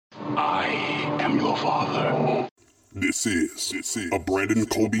am your father. This is a Brandon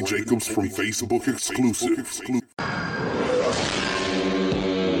Kolby Jacobs from Facebook exclusive.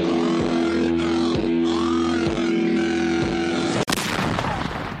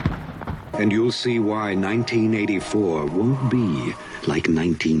 And you'll see why 1984 won't be like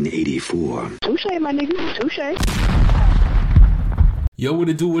 1984. Touche, my nigga. Touche. Yo, what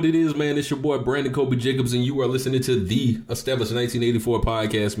it do, what it is, man? It's your boy, Brandon Kolby Jacobs, and you are listening to the Established 1984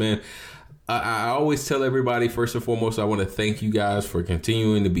 podcast, man. I always tell everybody, first and foremost, I want to thank you guys for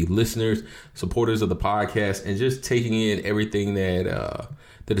continuing to be listeners, supporters of the podcast, and just taking in everything that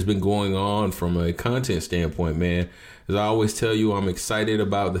has been going on from a content standpoint, man. As I always tell you, I'm excited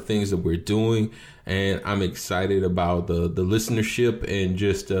about the things that we're doing, and I'm excited about the listenership and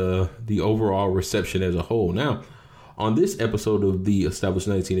just the overall reception as a whole. Now, on this episode of the Established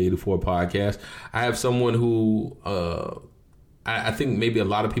 1984 podcast, I have someone who I think maybe a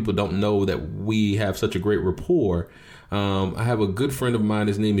lot of people don't know that we have such a great rapport. I have a good friend of mine.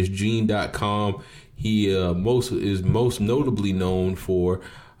 His name is Genedotcom. He is most notably known for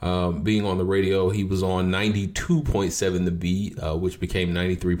being on the radio. He was on 92.7 The Beat, which became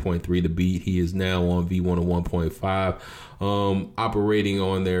 93.3 The Beat. He is now on V101.5, operating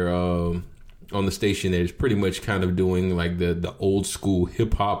on their on the station that is pretty much kind of doing like the old school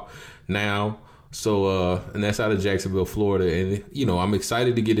hip hop now. So, and that's out of Jacksonville, Florida. And, you know, I'm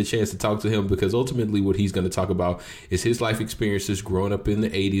excited to get a chance to talk to him because ultimately what he's going to talk about is his life experiences growing up in the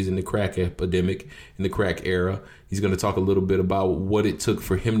 80s in the crack epidemic, in the crack era. He's going to talk a little bit about what it took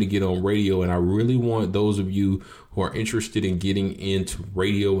for him to get on radio. And I really want those of you who are interested in getting into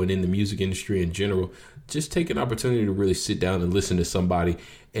radio and in the music industry in general, just take an opportunity to really sit down and listen to somebody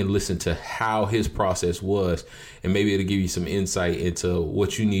and listen to how his process was. And maybe it'll give you some insight into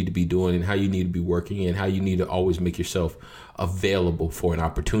what you need to be doing and how you need to be working and how you need to always make yourself available for an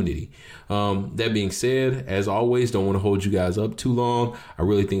opportunity. That being said, as always, don't want to hold you guys up too long. I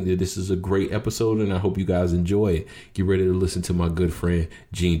really think that this is a great episode and I hope you guys enjoy it. Get ready to listen to my good friend,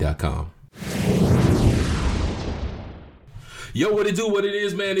 Genedotcom. Yo, what it do, what it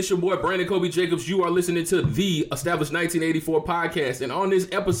is, man? It's your boy, Brandon Kolby Jacobs. You are listening to the Established 1984 podcast. And on this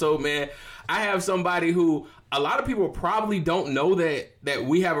episode, man, I have somebody who a lot of people probably don't know that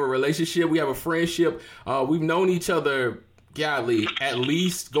we have a relationship. We have a friendship. We've known each other, golly, at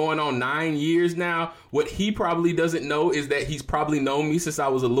least going on 9 years now. What he probably doesn't know is that he's probably known me since I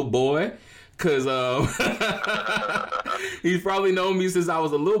was a little boy. Because he's probably known me since I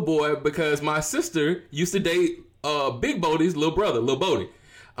was a little boy because my sister used to date Big Bodie's little brother, Lil Bodie.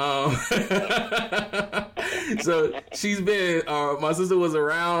 So she's been, my sister was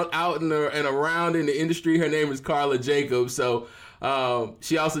out and around in the industry. Her name is Carla Jacobs. So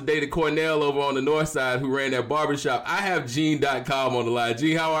she also dated Cornell over on the north side who ran that barbershop. I have Genedotcom on the line.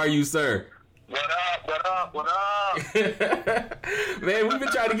 Gene, how are you, sir? What up? Man, we've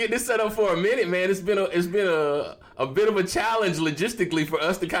been trying to get this set up for a minute, man. It's been a bit of a challenge logistically for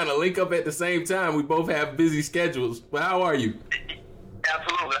us to kind of link up at the same time. We both have busy schedules. But how are you?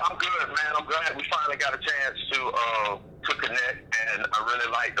 Absolutely. I'm good, man. I'm glad we finally got a chance to connect, and I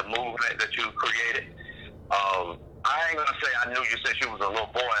really like the movement that you created. I ain't gonna say I knew you since you was a little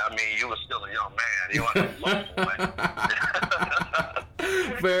boy. I mean, you was still a young man. You wasn't a little boy.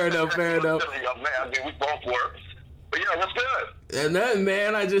 Fair enough. Still a young man. I mean, we both were. But yeah, what's good? And nothing,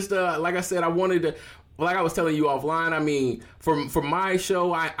 man. I just, like I said, I wanted to, like I was telling you offline, I mean, for my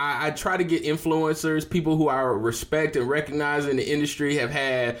show, I try to get influencers, people who I respect and recognize in the industry, have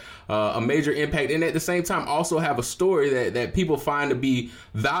had a major impact, and at the same time also have a story that people find to be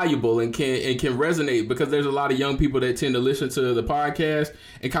valuable and can resonate, because there's a lot of young people that tend to listen to the podcast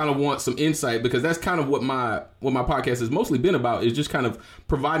and kind of want some insight, because that's kind of what my podcast has mostly been about, is just kind of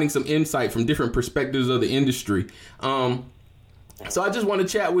providing some insight from different perspectives of the industry. So I just want to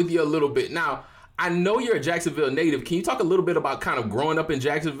chat with you a little bit. Now, I know you're a Jacksonville native. Can you talk a little bit about kind of growing up in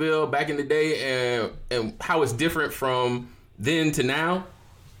Jacksonville back in the day and how it's different from then to now?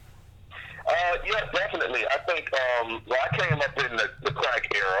 Yeah, definitely. I think, I came up in the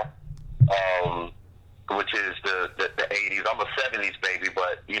crack era, which is the 80s. I'm a 70s baby,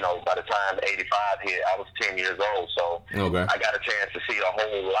 but, you know, by the time 85 hit, I was 10 years old. So okay. I got a chance to see a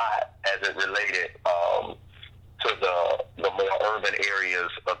whole lot as it related to the more urban areas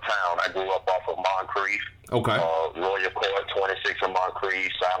of town. I grew up off of Moncrief, Royal Court, 26 in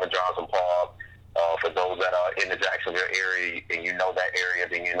Moncrief, Simon Johnson Park. For those that are in the Jacksonville area and you know that area,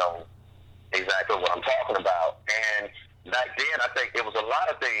 then you know exactly what I'm talking about. And back then, I think it was a lot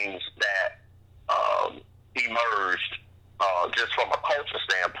of things that emerged just from a culture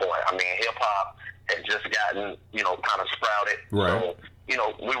standpoint. I mean, hip-hop had just gotten, kind of sprouted. Right. So,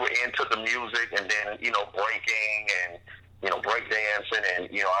 we were into the music, and then, breaking and, breakdancing. And,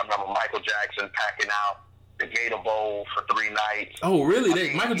 I remember Michael Jackson packing out the Gator Bowl for 3 nights. Oh,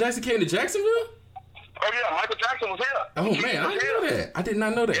 really? Michael Jackson came to Jacksonville? Oh, yeah, Michael Jackson was here. Oh, man, I didn't know that. I did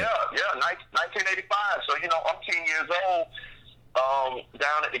not know that. Yeah, 1985. So, I'm 10 years old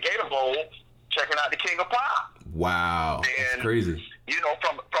down at the Gator Bowl checking out the King of Pop. Wow, that's crazy.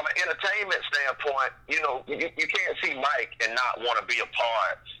 From an entertainment standpoint, you can't see Mike and not want to be a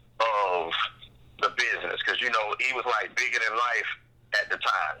part of the business because, he was like bigger than life at the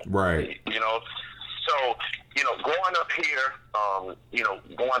time. Right. So, growing up here,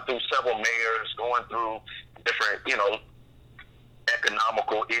 going through several mayors, going through different,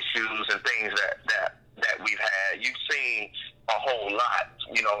 economical issues and things that we've had, you've seen a whole lot,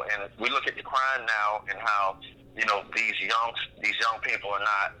 and we look at the crime now and how, these young people are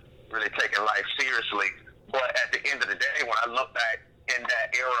not really taking life seriously. But at the end of the day, when I look back in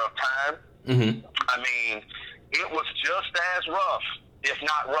that era of time, I mean, it was just as rough, if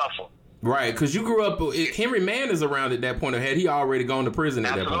not rougher. Right, because you grew up, Henry Mann is around at that point, or had he already gone to prison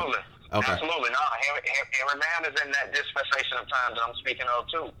at that point? Okay. Absolutely. No, Henry Mann is in that dispensation of time that I'm speaking of,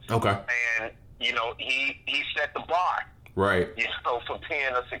 too. Okay. And, he set the bar. Right. For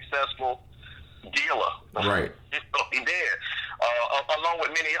being a successful dealer. Right. He did. Along with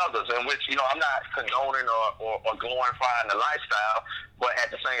many others, in which, I'm not condoning or glorifying the lifestyle, but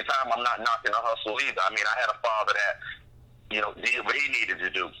at the same time, I'm not knocking the hustle either. I mean, I had a father that, did what he needed to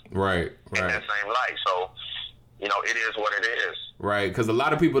do. Right. In that same life. So, it is what it is. Right. Because a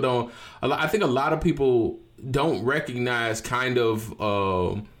lot of people don't, I think a lot of people don't recognize kind of,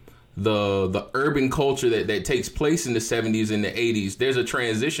 the urban culture that takes place in the 70s and the 80s. There's a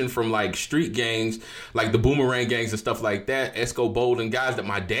transition from like street gangs, like the Boomerang gangs and stuff like that, Esco Bold and guys that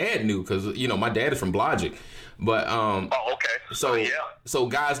my dad knew because, my dad is from Logic. But okay. So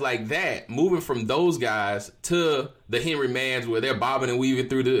guys like that, moving from those guys to the Henry Manns where they're bobbing and weaving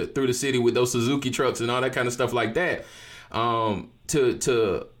through the city with those Suzuki trucks and all that kind of stuff like that,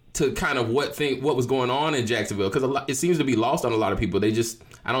 to kind of what was going on in Jacksonville, because it seems to be lost on a lot of people. They just,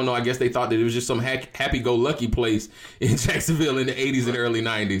 I don't know, I guess they thought that it was just some happy-go-lucky place in Jacksonville in the 80s and early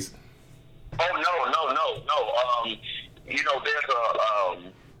 90s. Oh, no. There's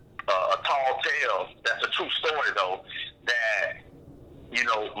a tall tale that's a true story, though, that,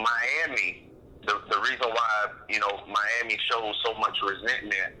 Miami, the reason why, Miami showed so much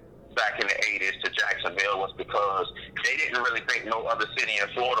resentment back in the 80s to Jacksonville was because they didn't really think no other city in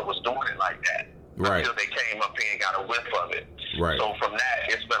Florida was doing it like that. Right. Until they came up here and got a whiff of it. Right. So from that,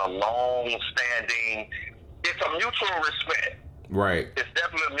 it's been a long-standing, it's a mutual respect. Right. It's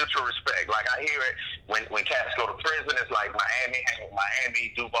definitely a mutual respect. Like I hear it when cats go to prison, it's like Miami hang with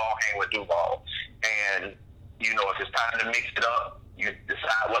Miami, Duval hang with Duval. And, if it's time to mix it up, you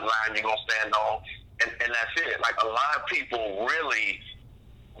decide what line you're going to stand on. And that's it. Like a lot of people really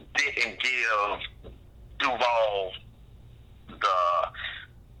didn't give Duval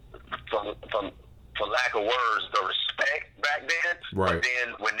for lack of words, the respect back then. Right. But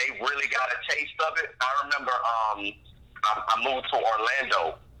then when they really got a taste of it, I remember I moved to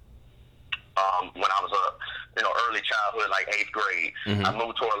Orlando when I was early childhood, like 8th grade. Mm-hmm. I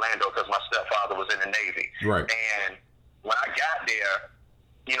moved to Orlando because my stepfather was in the Navy. Right. And when I got there,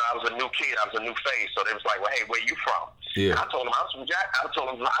 I was a new kid. I was a new face. So they was like, well, hey, where you from? Yeah. And I told them I was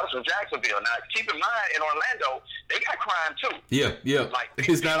from Jacksonville. Now, keep in mind, in Orlando, they got crime, too. Yeah. Like,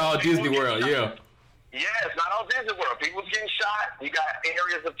 it's not all Disney World, yeah. Yeah, it's not all Disney World. People was getting shot. You got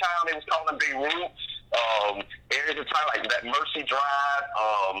areas of town, they was calling Beirut. Areas of town like that Mercy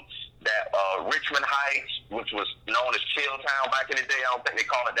Drive, that Richmond Heights, which was known as Chilltown back in the day. I don't think they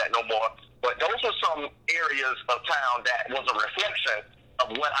call it that no more. But those were some areas of town that was a reflection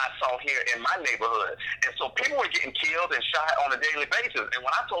of what I saw here in my neighborhood. And so people were getting killed and shot on a daily basis. And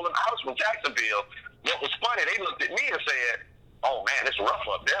when I told them I was from Jacksonville, what was funny, they looked at me and said, oh, man, it's rough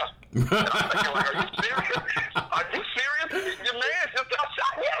up there. And I'm thinking, like, are you serious? Are you serious? Your man just got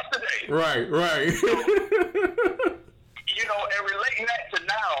shot yesterday. Right. And relating that to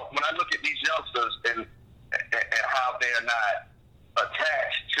now, when I look at these youngsters and how they're not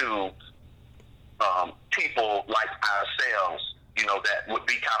attached to people like ourselves, that would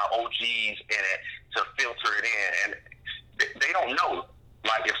be kind of OGs in it to filter it in. And they don't know.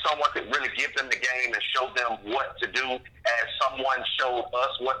 Like, if someone could really give them the game and show them what to do as someone showed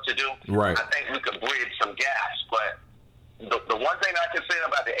us what to do, right. I think we could bridge some gaps. But the one thing I can say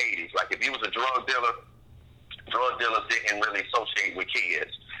about the 80s, like if you was a drug dealers didn't really associate with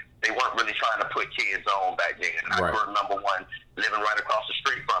kids. They weren't really trying to put kids on back then. Right. I remember one living right across the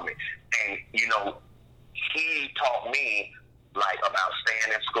street from me. And, he taught me like about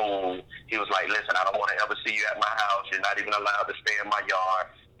staying in school. He was like, listen, I don't want to ever see you at my house. You're not even allowed to stay in my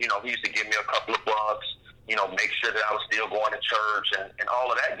yard. You know, he used to give me a couple of bucks, you know, make sure that I was still going to church and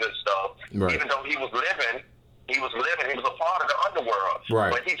all of that good stuff. Right. Even though he was a part of the underworld.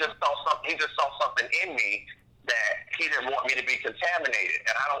 Right. But he just saw something in me that he didn't want me to be contaminated.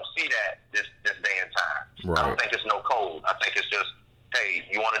 And I don't see that this day and time. Right. I don't think it's no code. I think it's just, hey,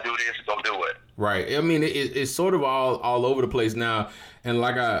 you want to do this, go do it. Right. I mean, it's sort of all over the place now. And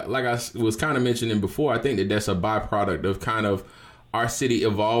like I was kind of mentioning before, I think that's a byproduct of kind of our city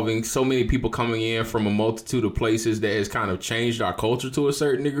evolving. So many people coming in from a multitude of places that has kind of changed our culture to a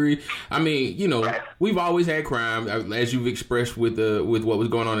certain degree. I mean, you know, we've always had crime, as you've expressed with what was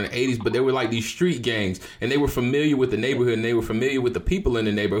going on in the 80s, but they were like these street gangs, and they were familiar with the neighborhood, and they were familiar with the people in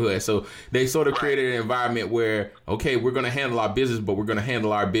the neighborhood. So they sort of created an environment where, okay, we're going to handle our business, but we're going to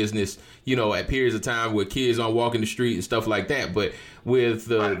handle our business, you know, at periods of time where kids aren't walking the street and stuff like that. But with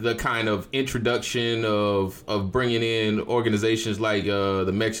the kind of introduction of bringing in organizations like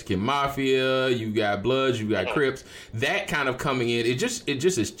the Mexican Mafia, you got Bloods, you got Crips, that kind of coming in, it just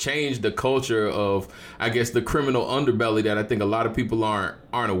has changed the culture of, I guess, the criminal underbelly that I think a lot of people aren't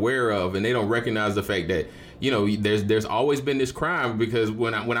aware of, and they don't recognize the fact that, you know, there's always been this crime. Because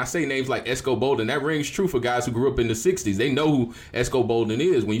when I say names like Esco Bolden, that rings true for guys who grew up in the 60s. They know who Esco Bolden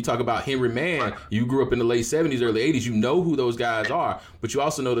is. When you talk about Henry Mann, you grew up in the late 70s, early 80s, you know who those guys are. But you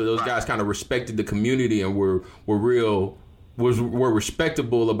also know that those guys kind of respected the community and were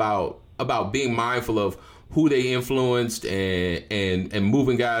respectable about being mindful of who they influenced and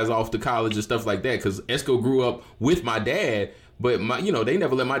moving guys off to college and stuff like that. Because Esco grew up with my dad, but they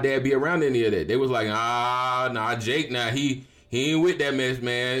never let my dad be around any of that. They was like, nah, Jake, he ain't with that mess,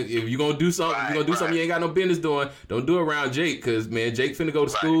 man. If you gonna do something, something you ain't got no business doing, don't do it around Jake, because, man, Jake finna go to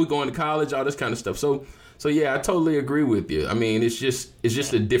school, going to college, all this kind of stuff. So yeah, I totally agree with you. I mean, it's just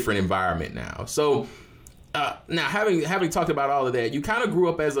a different environment now. So now, having talked about all of that, you kind of grew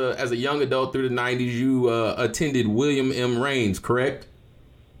up as a young adult through the 90s. You attended William M. Raines, correct?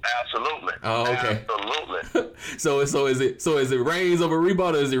 Absolutely. Oh, okay. Absolutely. So is it Raines over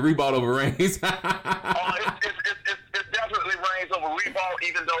Rebound, or is it Rebound over Raines? It's definitely Raines over Rebound.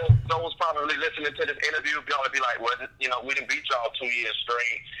 Even though those probably listening to this interview gonna be like, well, we didn't beat y'all 2 years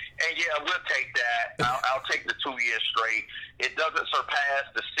straight. And yeah, we'll take that. I'll take the 2 years straight. It doesn't surpass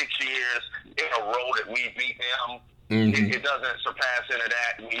the 6 years in a row that we beat them. Mm-hmm. It doesn't surpass any of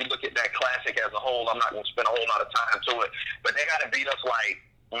that. When you look at that classic as a whole, I'm not going to spend a whole lot of time to it, but they got to beat us like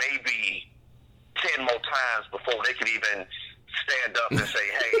maybe 10 more times before they could even stand up and say,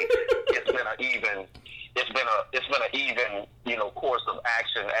 "Hey, it's been an even course of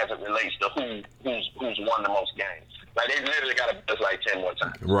action as it relates to who's won the most games." Like, they literally got to beat us like 10 more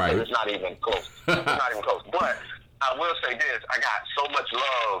times. Right. So it's not even close. It's not even close. But I will say this: I got so much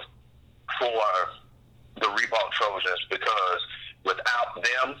love for the Reebok Trojans, because without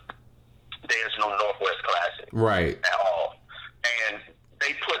them, there's no Northwest Classic. Right. At all. And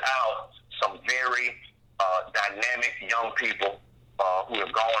they put out some very dynamic young people who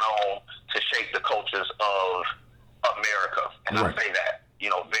have gone on to shape the cultures of America. And I say that,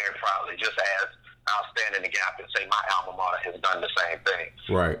 very proudly, just as I'll stand in the gap and say my alma mater has done the same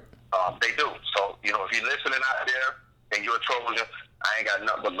thing. Right. They do. So, if you're listening out there and you're a Trojan, I ain't got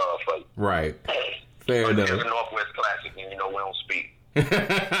nothing but love for you. Right. Fair enough. There's a Northwest Classic, and we don't speak.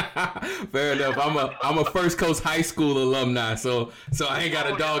 Fair enough. I'm a First Coast High School alumni, so I ain't got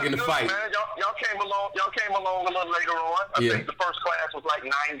a dog in the fight. Man. Y'all came along a little later on. I think the first class was like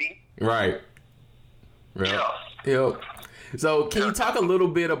 90. Right. Yep. So can you talk a little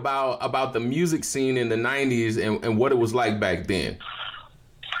bit about the music scene in the 90s and what it was like back then?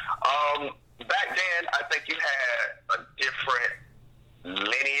 Back then, I think you had a different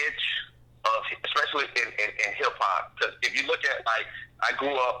lineage of, especially in hip hop. Because if you look at, like, I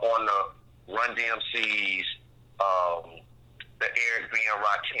grew up on the Run DMCs, the Eric B and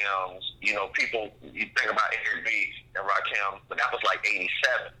Rakims. People, you think about Eric B and Rakim, but that was like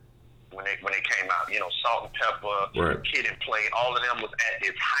 87 when they came out. Salt and Pepper, Kid and Play, all of them was at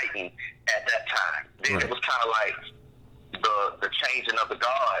its heightened at that time. Then it was kind of like the changing of the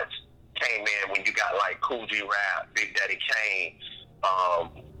guards came in when you got like Cool G Rap, Big Daddy Kane.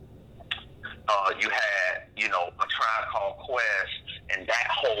 You had, A Tribe Called Quest, and that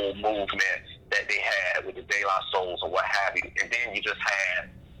whole movement that they had with the De La Souls or what have you. And then you just had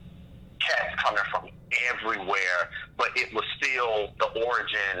cats coming from everywhere, but it was still the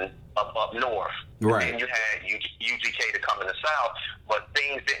origin of up north. Right. And then you had UGK to come in the south, but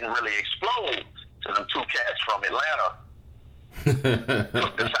things didn't really explode to them two cats from Atlanta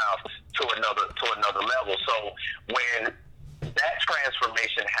took the south to another level. So when that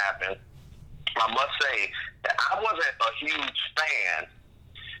transformation happened, I must say that I wasn't a huge fan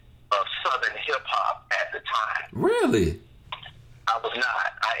of Southern hip-hop at the time. Really? I was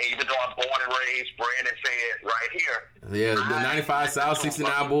not. Even though I'm born and raised, bred and fed right here. Yeah, the 95 South,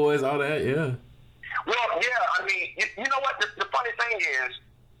 69 Boys, all that, yeah. Well, yeah, I mean, you know what? The funny thing is,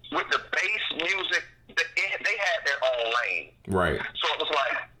 with the bass music, they had their own lane. Right. So it was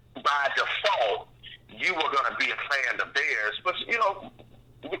like, by default, you were going to be a fan of theirs. But, you know,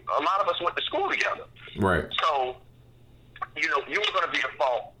 a lot of us went to school together. Right. So, you know, you were going to be a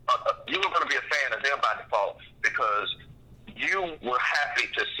fan of them by default because you were happy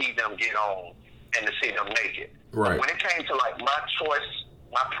to see them get on and to see them make it. Right. When it came to like my choice,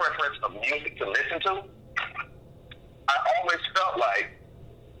 my preference of music to listen to, I always felt like,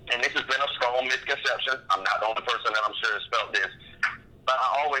 and this has been a strong misconception, I'm not the only person that I'm sure has felt this, but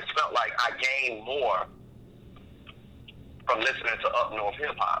I always felt like I gained more from listening to up north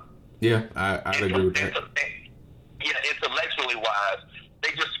hip hop. Yeah, I'd agree with that. Intellectually wise,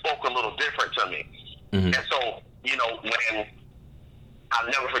 they just spoke a little different to me. Mm-hmm. And so, you know, when I'll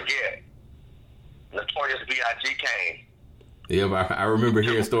never forget, Notorious B.I.G. came. Yeah, I remember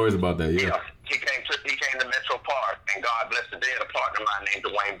hearing stories about that. Yeah, he came to Metro Park, and God bless the dead, a partner of mine named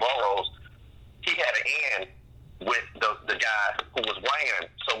Dwayne Burrows. He had an end with the guy who was weighing.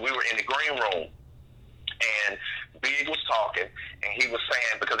 So we were in the green room, and Big was talking, and he was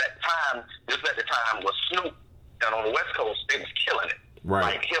saying, because at the time was Snoop, and on the West Coast, they was killing it. Right.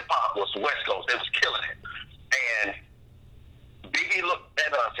 Like hip-hop was West Coast, they was killing it. And Biggie looked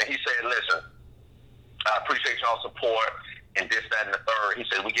at us, and he said, listen, I appreciate y'all's support, and this, that, and the third. He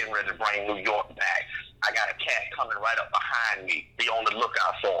said, we're getting ready to bring New York back. I got a cat coming right up behind me. Be on the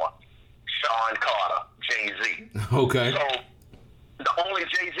lookout for him. Sean Carter, Jay-Z. Okay. So the only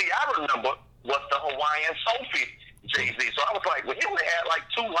Jay-Z I remember was the Hawaiian Sophie Jay-Z. So I was like, well, he only had like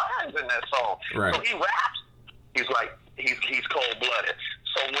 2 lines in that song. Right. So he raps. He's like, he's cold-blooded.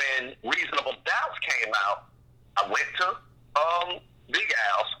 So when Reasonable Doubts came out, I went to Big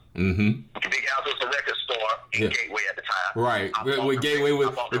Al's. Mm-hmm. Big Al's was a record store in Gateway at the time. Right. When Gateway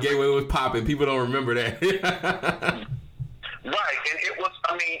was popping. People don't remember that. Right. And it was,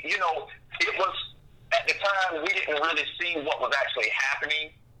 I mean, you know, it was, at the time, we didn't really see what was actually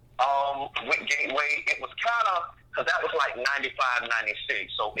happening with Gateway. It was kind of, because that was like 95,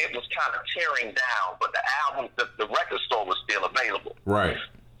 96. So it was kind of tearing down. But the album, the record store was still available. Right.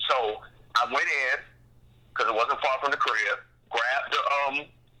 So I went in, because it wasn't far from the crib, grabbed the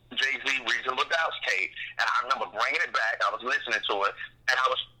Jay-Z Reasonable Doubts tape, and I remember bringing it back. I was listening to it, and I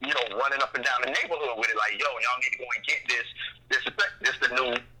was, you know, running up and down the neighborhood with it, like, yo, y'all need to go and get this. This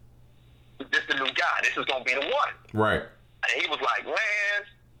the new guy. This is gonna be the one. Right. And he was like, man,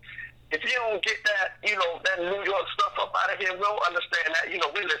 if you don't get that, you know, that New York stuff up out of here, we don't understand that. You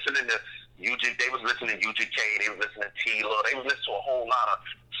know, we listening to UG. They was listening to UGK. They was listening to Tila. They was listening to a whole lot of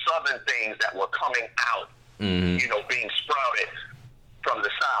Southern things that were coming out. Mm-hmm. You know, being sprouted from the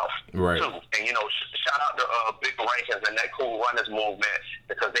South, right? Too. And you know, shout out to Big Rankins and that Cool Runners movement,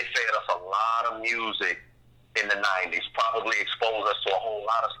 because they fed us a lot of music in the '90s. Probably exposed us to a whole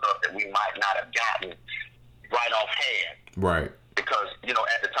lot of stuff that we might not have gotten right offhand. Right. Because you know,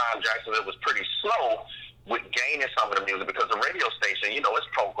 at the time, Jacksonville was pretty slow with gaining some of the music, because the radio station, you know, it's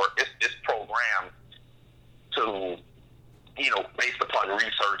programmed to, you know, based upon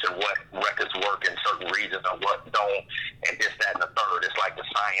research and what records work in certain regions and what don't, and this, that, and the third. It's like the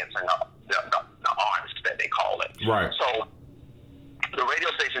science and the arts that they call it. Right. So the radio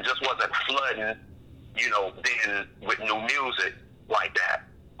station just wasn't flooding, you know, then with new music like that.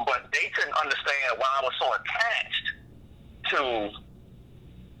 But they couldn't understand why I was so attached to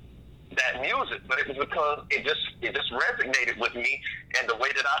that music. But it was because it just resonated with me and the way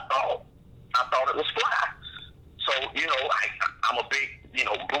that I thought it was fly. So, you know, I'm a big, you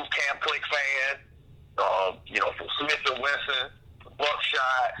know, Boot Camp Click fan, you know, from Smith & Wesson,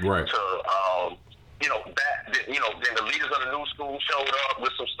 Buckshot, right, to, you know, then the leaders of the new school showed up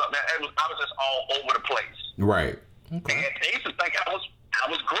with some stuff. I was just all over the place. Right. Okay. And they used to think I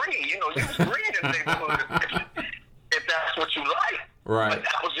was green. You know, you was green in the neighborhood if that's what you like. Right. But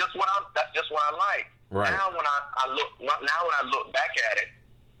that's just what I like. Right. Now when I look back at it,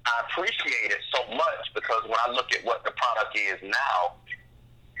 I appreciate it so much, because when I look at what the product is now,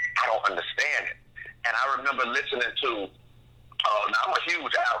 I don't understand it. And I remember listening to, now I'm a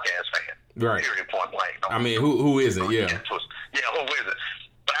huge Outkast fan. Right. Period, point blank. I mean, who isn't? Yeah. Yeah, who isn't?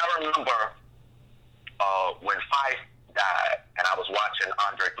 But I remember when Fife died, and I was watching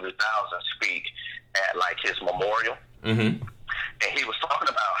Andre 3000 speak at like his memorial, mm-hmm, and he was talking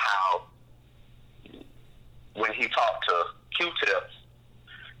about how when he talked to Q-Tip,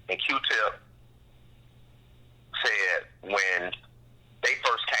 and Q-Tip said when they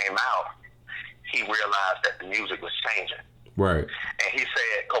first came out, he realized that the music was changing. Right. And he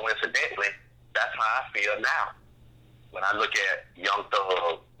said, coincidentally, that's how I feel now. When I look at Young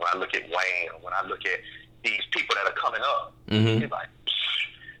Thug, when I look at Wayne, when I look at these people that are coming up, he's like,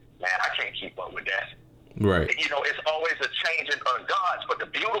 man, I can't keep up with that. Right. You know, it's always a changing of gods, but the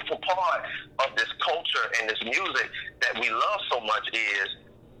beautiful part of this culture and this music that we love so much is,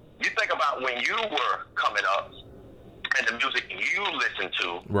 you think about when you were coming up and the music you listened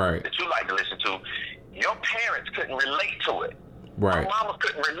to, right, that you like to listen to, your parents couldn't relate to it. Right. My mama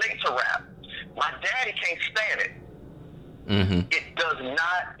couldn't relate to rap. My daddy can't stand it. It does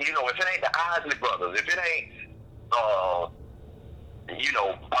not, you know, if it ain't the Isley Brothers, if it ain't, you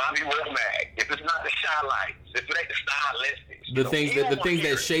know, Bobby Womack, if it's not the Shy Lights, if it ain't the Stylistics, the things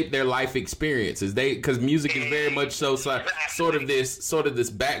that shape their life experiences, because music is very much so sort of this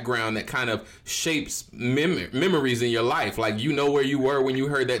background that kind of shapes memories in your life. Like, you know where you were when you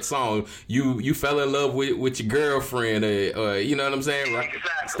heard that song, you fell in love with your girlfriend, or you know what I'm saying, right?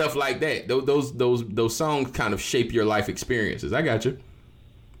 Exactly. Stuff like that. Those songs kind of shape your life experiences. I got you.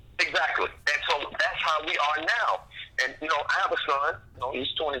 Exactly. And so that's how we are now. And, you know, I have a son, you know,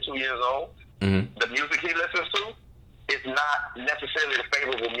 he's 22 years old. The music he listens to is not necessarily the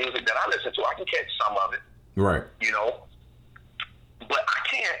favorable music that I listen to. I can catch some of it. Right. You know, but I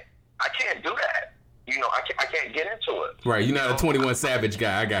can't do that. You know, I can't get into it. Right. You're not a 21 Savage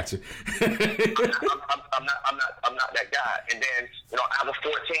guy. I got you. I'm not that guy. And then, you know, I have a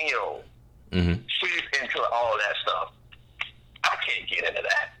 14-year-old. She's into all that stuff. I can't get into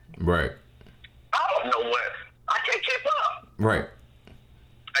that. Right. I don't know what. I can't keep up. Right.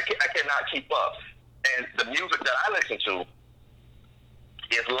 I cannot keep up. And the music that I listen to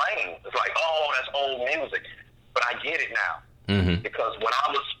is lame. It's like, oh, that's old music. But I get it now. Because when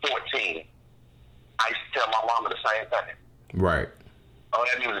I was 14, I used to tell my mama the same thing. Right. Oh,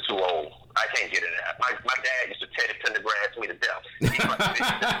 that music's too old. I can't get into that. My dad used to Teddy Pendergrass me to death.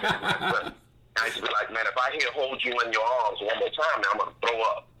 I used to be like, man, if I hear Hold You in Your Arms one more time, man, I'm going to throw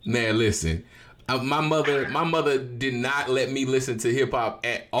up. Man, listen. My mother did not let me listen to hip hop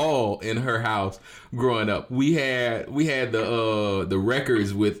at all in her house growing up. We had the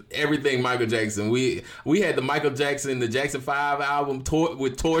records with everything Michael Jackson. We had the Michael Jackson, the Jackson 5 album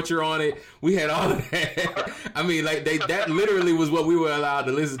with Torture on it. We had all of that. I mean, like that literally was what we were allowed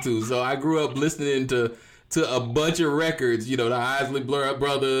to listen to. So I grew up listening to a bunch of records, you know, the Isley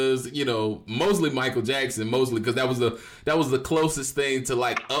Brothers, you know, mostly Michael Jackson, because that was the closest thing to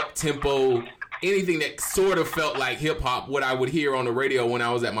like up tempo. Anything that sort of felt like hip-hop, what I would hear on the radio when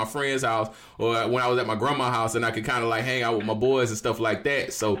I was at my friend's house or when I was at my grandma's house, and I could kind of like hang out with my boys and stuff like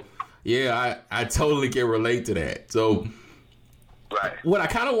that. So, yeah, I totally can relate to that. So, right. What I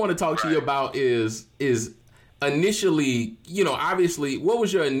kind of want to talk to you about is initially, you know, obviously, what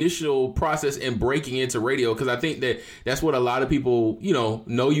was your initial process in breaking into radio? Because I think that's what a lot of people, you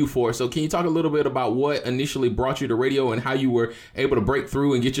know you for. So can you talk a little bit about what initially brought you to radio and how you were able to break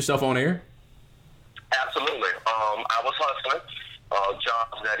through and get yourself on air? Absolutely. I was hustling,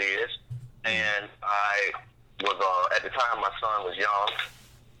 jobs that is, and I was, at the time my son was young,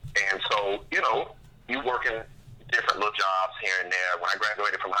 and so, you know, you working different little jobs here and there. When I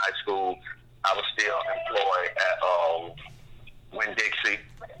graduated from high school, I was still employed at Winn-Dixie,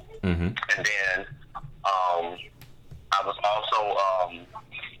 and then I was also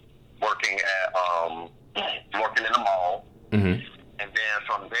working in the mall, and then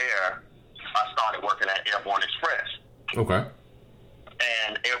from there, I started working at Airborne Express. Okay.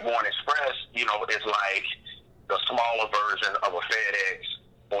 And Airborne Express, you know, is like the smaller version of a FedEx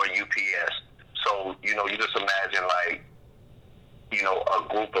or a UPS. So, you know, you just imagine like, you know, a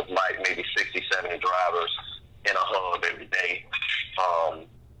group of like maybe 60, 70 drivers in a hub every day,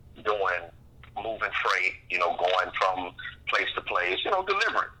 moving freight, you know, going from place to place, you know,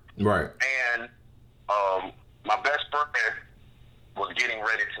 delivering. Right. And my best friend was getting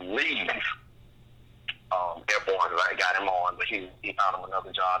ready to leave Airborne, because I got him on, but he found him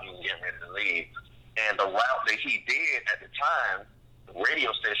another job. He was getting ready to leave. And the route that he did at the time, the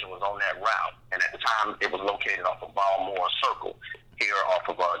radio station was on that route. And at the time, it was located off of Baltimore Circle, here off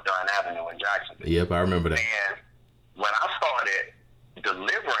of Dunn Avenue in Jacksonville. Yep, I remember that. And when I started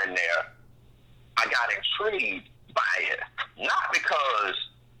delivering there, I got intrigued by it. Not because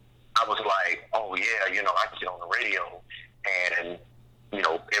I was like, oh, yeah, you know, I can get on the radio and you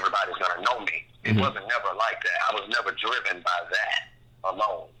know, everybody's going to know me. It wasn't never like that. I was never driven by that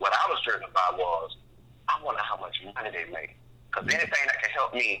alone. What I was driven by was, I wonder how much money they make. Because anything that can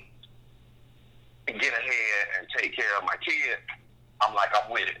help me get ahead and take care of my kid, I'm like,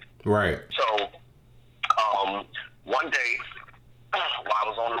 I'm with it. Right. So one day while I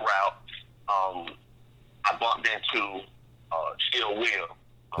was on the route, I bumped into Chill Will.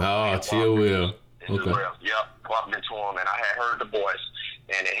 Chill Will. Okay. Yep, bumped into him, and I had heard the voice.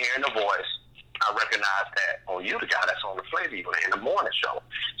 And in hearing the voice, I recognized that, you the guy that's on the Flavor Unit in the morning show.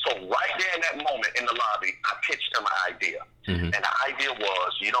 So right there in that moment in the lobby, I pitched him an idea. And the idea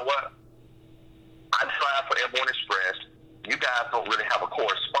was, you know what? I drive for Airborne Express. You guys don't really have a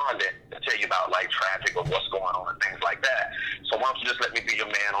correspondent to tell you about like traffic or what's going on and things like that. So why don't you just let me be your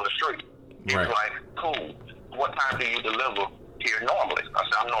man on the street? He's like, cool. What time do you deliver here normally? I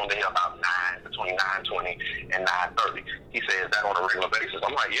said, I'm normally here about 9, between 9:20 and 9:30. He says, is that on a regular basis?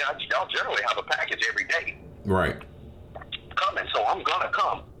 I'm like, yeah, y'all generally have a package every day. Right. Coming, so I'm gonna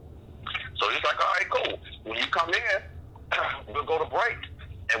come. So he's like, all right, cool. When you come in, we'll go to break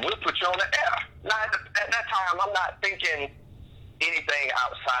and we'll put you on the air. Now, at that time, I'm not thinking anything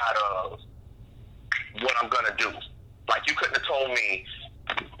outside of what I'm gonna do. Like, you couldn't have told me,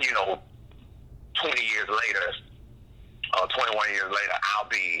 20 years later, 21 years later, I'll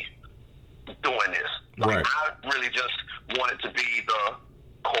be doing this. Like, I really just wanted to be the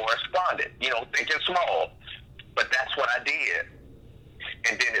correspondent, thinking small. But that's what I did.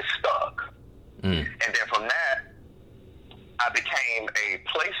 And then it stuck. And then from that, I became a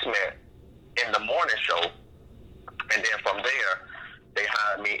placement in the morning show. And then from there, they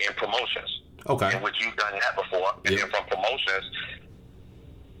hired me in promotions. Okay. In which you've done that before. And then from promotions,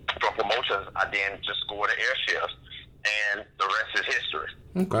 I then just scored the air shifts. And the rest is history.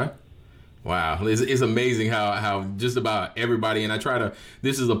 Okay. Wow. It's amazing how just about everybody, and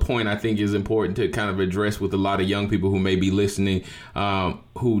this is a point I think is important to kind of address with a lot of young people who may be listening,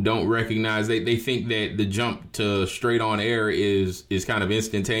 who don't recognize, they think that the jump to straight on air is kind of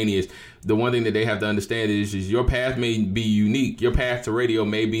instantaneous. The one thing that they have to understand is your path may be unique. Your path to radio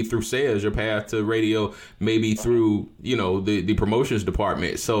may be through sales. Your path to radio may be through, the promotions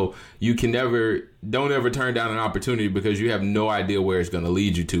department. So you can don't ever turn down an opportunity because you have no idea where it's going to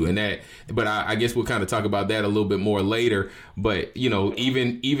lead you to. But I guess we'll kind of talk about that a little bit more later. But,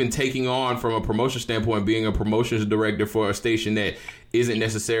 even taking on from a promotion standpoint, being a promotions director for a station that isn't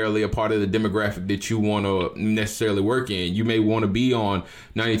necessarily a part of the demographic that you want to necessarily work in. You may want to be on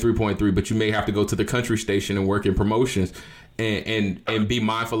 93.3, but you may have to go to the country station and work in promotions. And be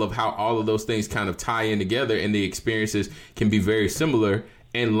mindful of how all of those things kind of tie in together, and the experiences can be very similar,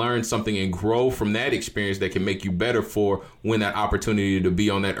 and learn something and grow from that experience that can make you better for when that opportunity to be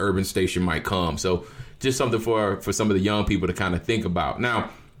on that urban station might come. So just something for some of the young people to kind of think about. Now,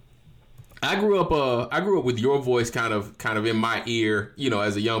 I grew up with your voice kind of in my ear,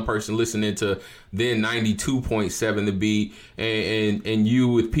 as a young person listening to then 92.7 The Beat, and you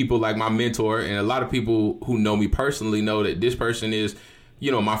with people like my mentor, and a lot of people who know me personally know that this person is,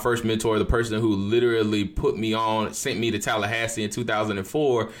 my first mentor, the person who literally sent me to Tallahassee in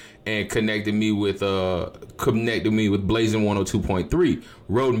 2004 and connected me with Blazing 102.3,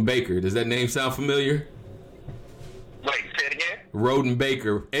 Roden Baker. Does that name sound familiar? Wait, say it again? Roden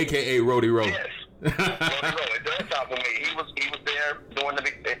Baker, a.k.a. Rody Roden. Yes. It does sound familiar. He was there during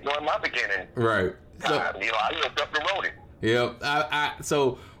my beginning. Right. So, I looked up to Rody. Yeah.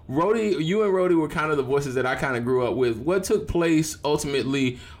 So Rody, you and Rody were kind of the voices that I kind of grew up with. What took place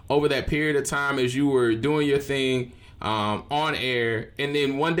ultimately over that period of time as you were doing your thing on air, and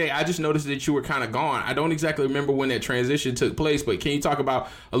then one day I just noticed that you were kind of gone. I don't exactly remember when that transition took place, but can you talk about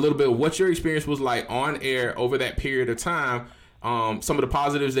a little bit of what your experience was like on air over that period of time, some of the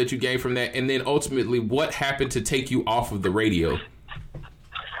positives that you gained from that, and then ultimately what happened to take you off of the radio? All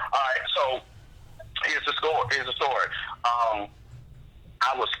right, so here's the story.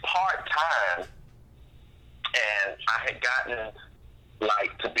 I was part-time, and I had gotten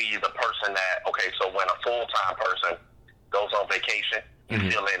to be the person that, so when a full-time person goes on vacation, you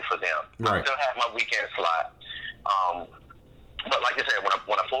fill in for them. Right. I still have my weekend slot. But like I said,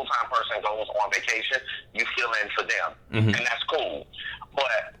 when a full-time person goes on vacation, you fill in for them. And that's cool.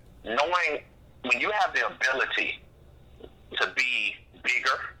 But knowing when you have the ability to be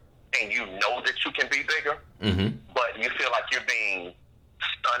bigger, and you know that you can be bigger, but you feel like you're being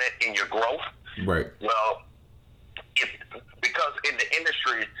stunted in your growth. Right. Well, because in this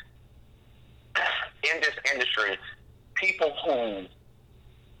industry, people who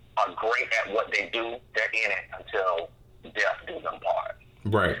are great at what they do, they're in it until death do them part.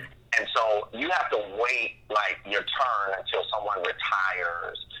 Right. And so you have to wait your turn until someone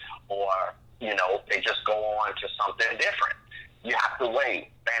retires, or they just go on to something different. You have to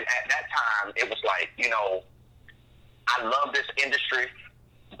wait. And at that time, it was I love this industry,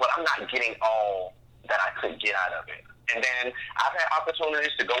 but I'm not getting all that I could get out of it. And then I've had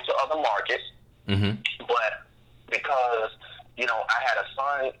opportunities to go to other markets, but because, you know, I had a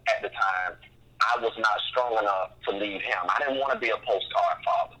son at the time, I was not strong enough to leave him. I didn't want to be a postcard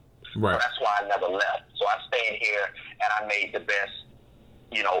father. Right. So that's why I never left. So I stayed here, and I made the best,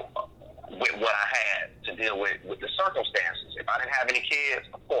 you know, with what I had to deal with the circumstances. If I didn't have any kids,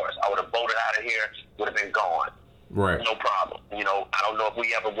 of course, I would have bolted out of here, would have been gone. Right. No problem. You know, I don't know if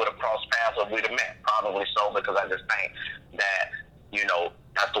we ever would have crossed paths or we'd have met. Probably so, because I just think that, you know,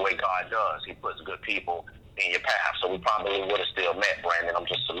 that's the way God does. He puts good people in your path. So we probably would have still met, Brandon. I'm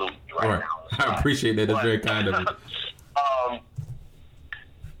just saluting you right now. I appreciate that. That's very kind of you.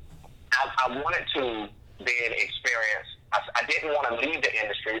 I wanted to then experience, I didn't want to leave the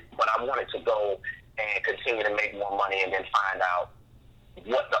industry, but I wanted to go and continue to make more money and then find out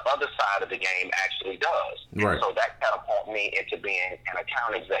what the other side of the game actually does. Right. And so that catapulted me into being an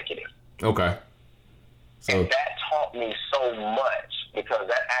account executive. Okay. So, and that taught me so much, because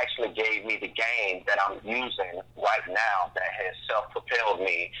that actually gave me the game that I'm using right now that has self-propelled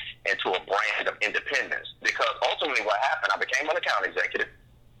me into a brand of independence. Because ultimately what happened, I became an account executive.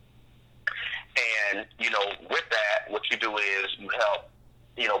 And, you know, with that, what you do is you help,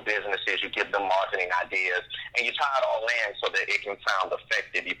 you know, businesses, you give them marketing ideas, and you tie it all in so that it can sound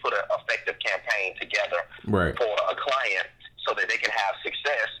effective. You put an effective campaign together for a client so that they can have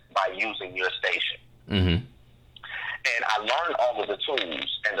success by using your station. And I learned all of the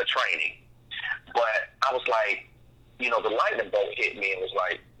tools and the training, but I was like, you know, the lightning bolt hit me and was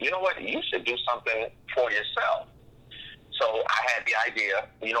like, you know what, you should do something for yourself. So I had the idea,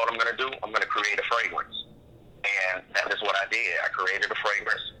 you know what I'm going to do? I'm going to create a fragrance. And that is what I did. I created a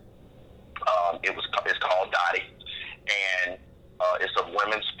fragrance. It's called Dottie. And it's a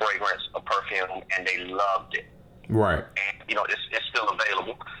women's fragrance, a perfume, and they loved it. Right. And, you know, it's still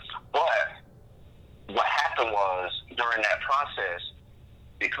available. But what happened was, during that process,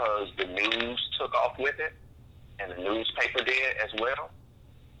 because the news took off with it, and the newspaper did as well,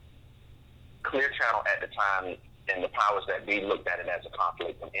 Clear Channel at the time and the powers that be looked at it as a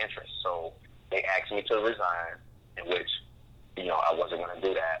conflict of interest. So they asked me to resign, in which, you know, I wasn't going to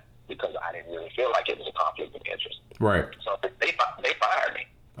do that because I didn't really feel like it was a conflict of interest. Right. So they fired me.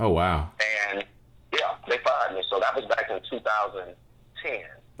 Oh, wow. And, yeah, they fired me. So that was back in 2010.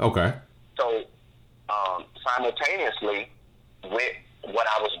 Okay. So simultaneously with what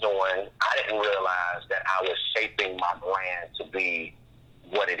I was doing, I didn't realize that I was shaping my brand to be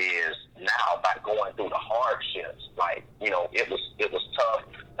what it is now by going through the hardships. Like, you know, it was tough,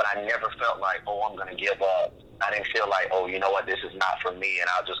 but I never felt like, oh, I'm going to give up. I didn't feel like, oh, you know what, this is not for me, and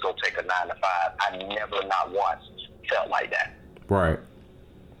I'll just go take a 9 to 5. I never, not once, felt like that. Right.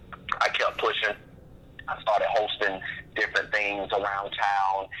 I kept pushing. I started hosting different things around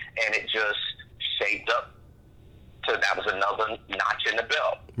town, and it just shaped up to that was another notch in the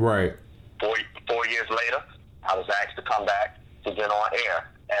belt. Right. 4 years later, I was asked to come back to get on air.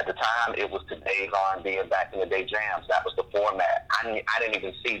 At the time, it was Today's R&B and Back in the Day Jams. That was the format. I didn't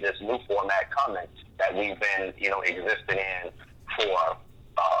even see this new format coming that we've been, you know, existing in for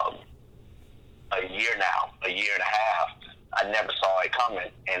a year now, a year and a half. I never saw it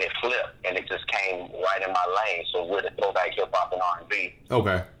coming, and it flipped, and it just came right in my lane. So we're the throwback hip hop and R&B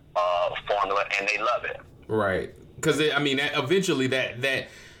formula, and they love it. Right, because I mean, eventually that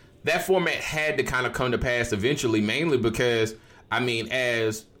format had to kind of come to pass eventually, mainly because I mean,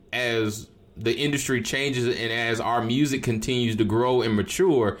 as the industry changes and as our music continues to grow and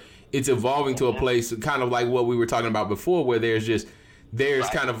mature, it's evolving to a place kind of like what we were talking about before, where there's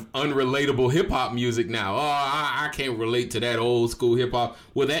kind of unrelatable hip hop music now. Oh, I can't relate to that old school hip hop.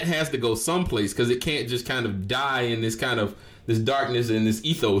 Well, that has to go someplace because it can't just kind of die in this kind of this darkness and this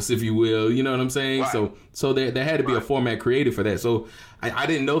ethos, if you will. You know what I'm saying? Right. So there had to be a format created for that. So I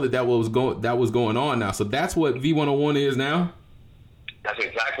didn't know that was going on now. So that's what V101 is now. That's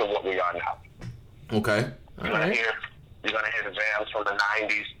exactly what we are now. Okay. You're gonna hear the jams from the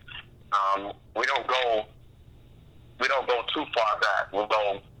 '90s. We don't go too far back. We'll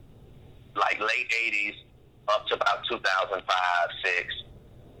go like late '80s up to about 2005, 6,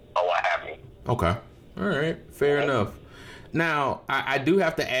 or what have you. Okay. All right. Fair enough. Now, I do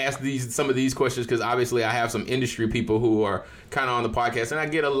have to ask some of these questions because obviously I have some industry people who are kind of on the podcast, and I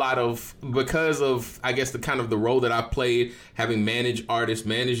get a lot of, because of, I guess, the kind of the role that I've played, having managed artists,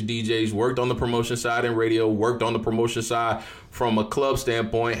 managed DJs, worked on the promotion side in radio, worked on the promotion side from a club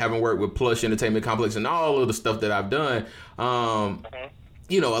standpoint, having worked with Plush Entertainment Complex and all of the stuff that I've done.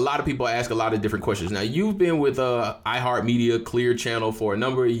 a lot of people ask a lot of different questions. Now, you've been with iHeartMedia, Clear Channel for a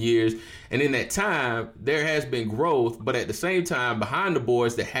number of years. And in that time, there has been growth. But at the same time, behind the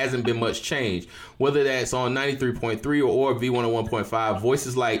boards, there hasn't been much change. Whether that's on 93.3 or V101.5,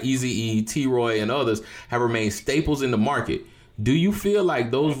 voices like Eazy-E, T-Roy, and others have remained staples in the market. Do you feel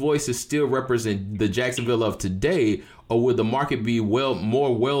like those voices still represent the Jacksonville of today? Or would the market be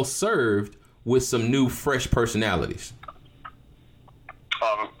more well-served with some new, fresh personalities?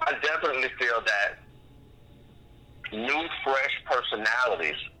 I definitely feel that new, fresh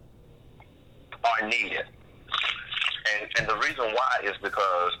personalities are needed, and the reason why is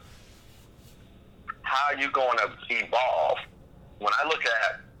because how are you going to evolve? When I look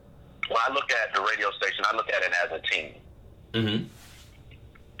at the radio station, I look at it as a team.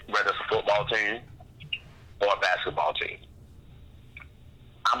 Mm-hmm. Whether it's a football team or a basketball team.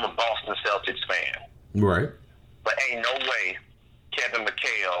 I'm a Boston Celtics fan, right? But ain't no way Kevin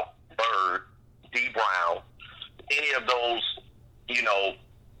McHale, Bird, D. Brown, any of those,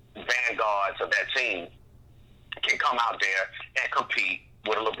 vanguards of that team can come out there and compete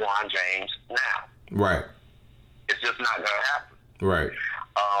with a LeBron James now. Right. It's just not going to happen. Right.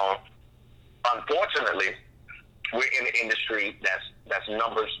 Unfortunately, we're in an industry that's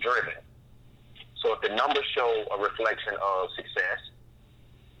numbers driven. So if the numbers show a reflection of success,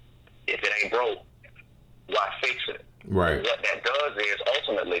 if it ain't broke, why fix it? Right. What that does is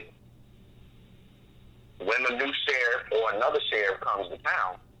ultimately, when a new sheriff or another sheriff comes to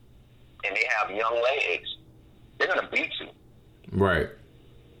town and they have young legs, they're going to beat you. Right.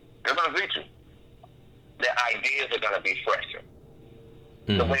 They're going to beat you. Their ideas are going to be fresher.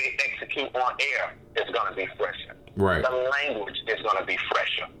 Mm-hmm. The way they execute on air is going to be fresher. Right. The language is going to be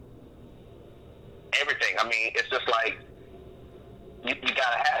fresher. Everything. I mean, it's just like, you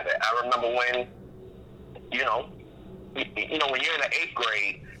got to have it. I remember when, when you're in the 8th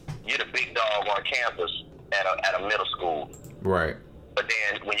grade, you're the big dog on campus at a middle school. Right. But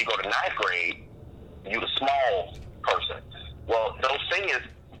then when you go to 9th grade, you're the small person. Well, those seniors,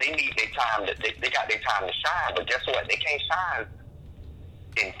 they need their time. They got their time to shine. But guess what? They can't shine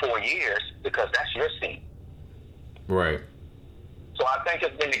in 4 years because that's your seat. Right. So I think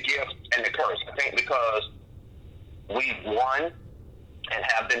it's been the gift and the curse. I think because we've won and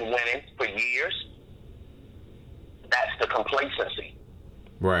have been winning for years, that's the complacency.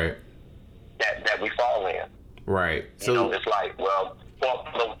 Right. That we fall in. Right. So it's like, well, for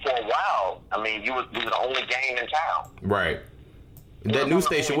a while, I mean, we were the only game in town. Right. That new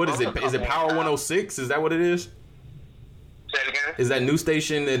station, what is it? Is it Power 106? Is that what it is? Say it again? Is that new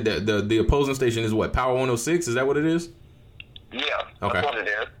station, the opposing station is what, Power 106? Is that what it is? Yeah, okay. That's what it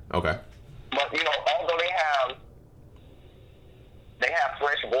is. Okay. But, although they have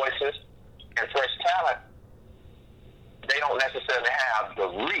fresh voices and fresh talent, they don't necessarily have the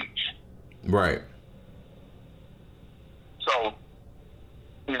reach. Right. So,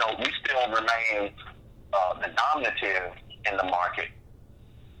 we still remain the dominative in the market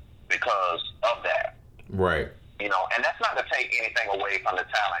because of that. Right. And that's not to take anything away from the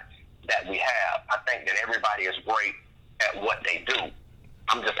talent that we have. I think that everybody is great at what they do.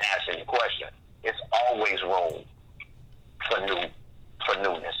 I'm just asking the question. It's always room for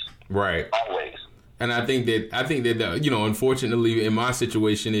newness. Right. Always. And I think that unfortunately in my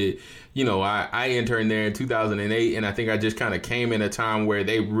situation, I interned there in 2008, and I think I just kind of came in a time where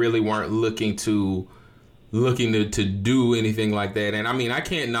they really weren't looking to do anything like that. And I mean, I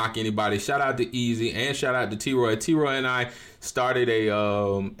can't knock anybody. Shout out to Eazy and shout out to T-Roy. T-Roy and I started a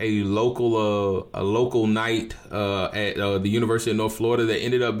local night at the University of North Florida that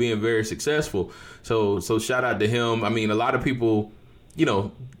ended up being very successful. So shout out to him. I mean, a lot of people,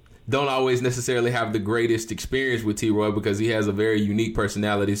 don't always necessarily have the greatest experience with T-Roy because he has a very unique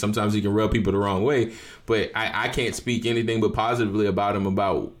personality. Sometimes he can rub people the wrong way, but I can't speak anything but positively about him,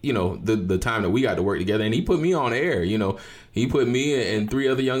 about, the time that we got to work together. And he put me on air, he put me and 3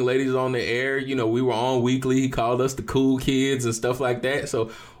 other young ladies on the air. We were on weekly. He called us the cool kids and stuff like that.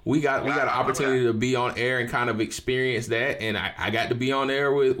 So we got an opportunity to be on air and kind of experience that. And I got to be on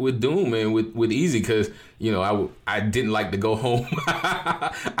air with Doom and with Eazy because, I didn't like to go home.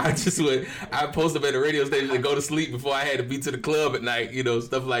 I post up at the radio station and go to sleep before I had to be to the club at night,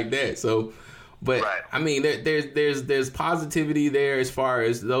 stuff like that. So, but right. I mean, there's positivity there as far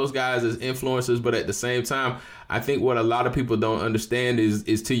as those guys as influencers. But at the same time, I think what a lot of people don't understand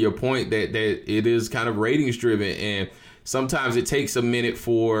is to your point that it is kind of ratings driven, and sometimes it takes a minute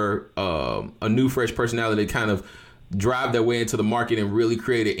for a new fresh personality to kind of drive their way into the market and really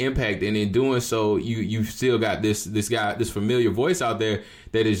create an impact. And in doing so, you've still got this guy, this familiar voice out there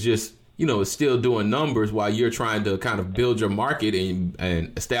that is just is still doing numbers while you're trying to kind of build your market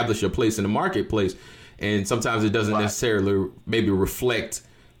and establish your place in the marketplace. And sometimes it doesn't necessarily maybe reflect,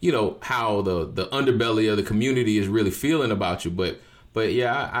 how the underbelly of the community is really feeling about you. But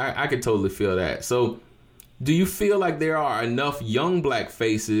yeah, I could totally feel that. So do you feel like there are enough young black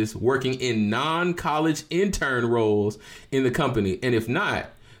faces working in non-college intern roles in the company? And if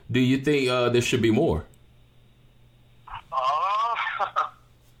not, do you think there should be more?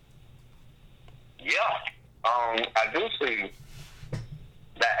 Yeah, I do see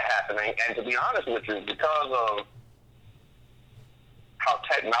that happening. And to be honest with you, because of how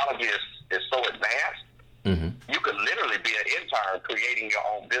technology is so advanced, you could literally be an intern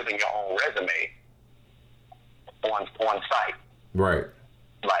building your own resume on site. Right.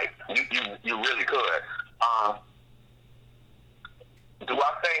 Like, you really could. Do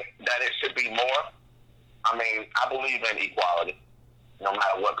I think that it should be more? I mean, I believe in equality, no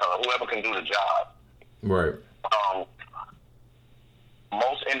matter what color. Whoever can do the job. Right.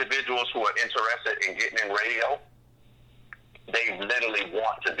 Most individuals who are interested in getting in radio, they literally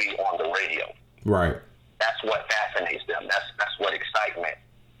want to be on the radio. Right. That's what fascinates them. That's what excitement.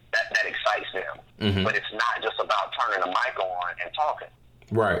 That excites them. But it's not just about turning the mic on and talking.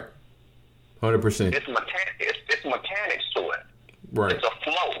 Right. 100%. It's mechanics to it. Right. It's a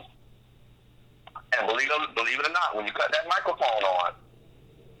flow. And believe it or not, when you cut that microphone on,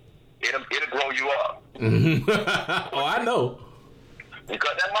 it'll grow you up. Oh, I know. You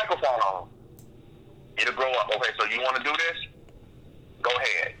cut that microphone on, it'll grow up. Okay, so you want to do this? Go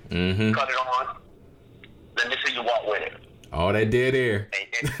ahead. Cut it on. Let me see you walk with it. Oh, that dead air.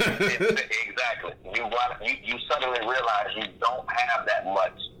 Exactly. You suddenly realize you don't have that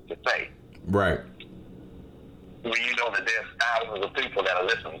much to say. Right. When you know that there's thousands of people that are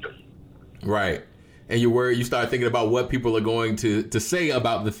listening to you. Right. And you start thinking about what people are going to say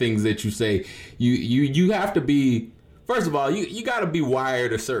about the things that you say. You have to be, first of all, you got to be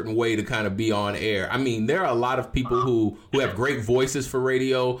wired a certain way to kind of be on air. I mean, there are a lot of people who have great voices for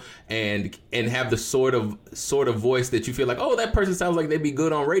radio and have the sort of voice that you feel like, oh, that person sounds like they'd be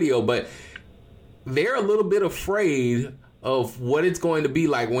good on radio, but they're a little bit afraid of what it's going to be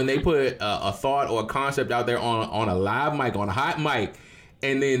like when they put a thought or a concept out there on a live mic, on a hot mic,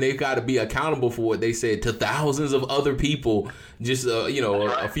 and then they've got to be accountable for what they said to thousands of other people just,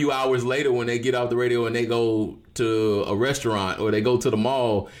 a few hours later when they get off the radio and they go to a restaurant or they go to the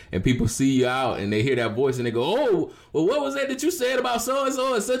mall and people see you out and they hear that voice and they go, oh, well, what was that you said about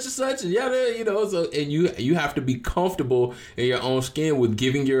so-and-so and such and yada, so, and you have to be comfortable in your own skin with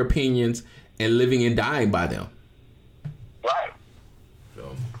giving your opinions and living and dying by them. Right.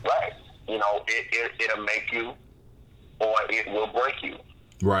 So. Right. It'll make you or it will break you.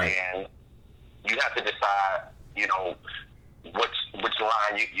 Right. And you have to decide, which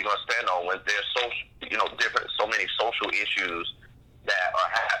line you're going to stand on when there's so many social issues that are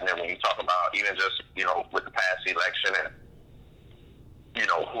happening when you talk about even just, with the past election and,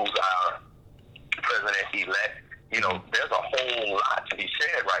 who's our president-elect. There's a whole lot to be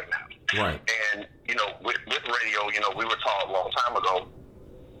said right now. Right. And, with radio, we were taught a long time ago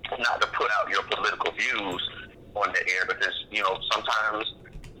not to put out your political views on the air because, sometimes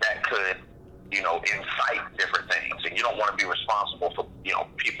that could, incite different things. And you don't want to be responsible for,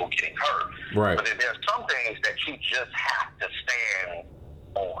 people getting hurt. Right. But there's some things that you just have to stand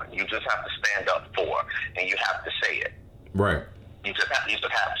on. You just have to stand up for. And you have to say it. Right. You just have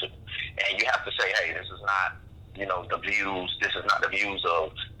to. And you have to say, hey, this is not, the views. This is not the views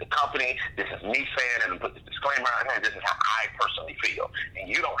of the company. This is me saying, and put the disclaimer on here. This is how I personally feel. And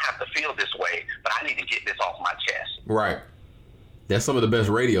you don't have to feel this way, but I need to get this off my chest. Right. That's some of the best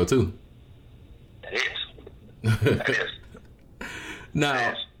radio, too. It is. It is.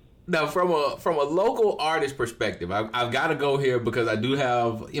 Now, from a local artist perspective, I've got to go here because I do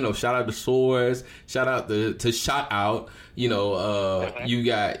have, shout out to Soars, shout out to Shout Out. You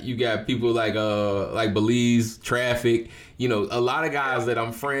got people like Belize, Traffic. A lot of guys that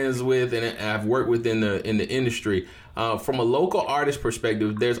I'm friends with and I've worked with in the industry. From a local artist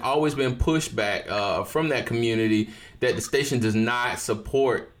perspective, there's always been pushback from that community that the station does not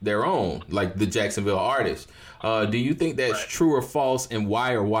support their own, like the Jacksonville artists. Do you think that's true or false, and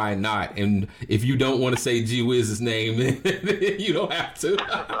why or why not? And if you don't want to say G Wiz's name, then you don't have to.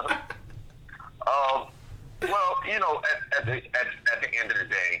 Well, at the end of the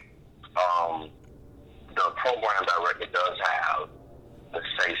day, the program director does have the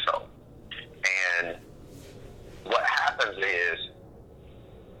say so, and what happens is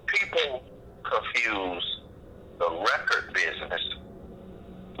people confuse the record business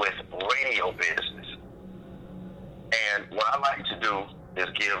with radio business. And what I like to do is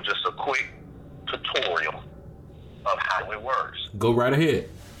give just a quick Go right ahead.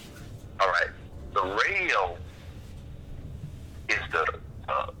 All right. The radio is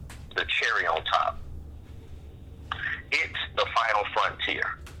the cherry on top. It's the final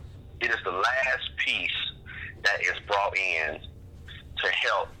frontier. It is the last piece that is brought in to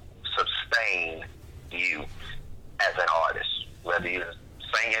help sustain you as an artist, whether you're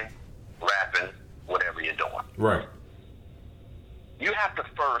singing, rapping, whatever you're doing. Right. You have to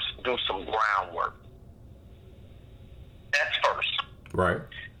first do some groundwork. That's first. Right.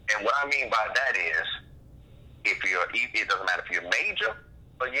 And what I mean by that is, it doesn't matter if you're major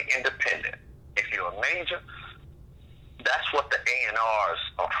or you're independent. If you're a major, that's what the A&Rs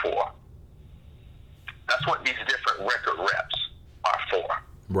are for. That's what these different record reps are for.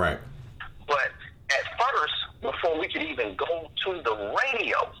 Right. But at first, before we could even go to the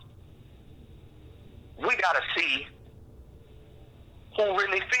radio, we got to see who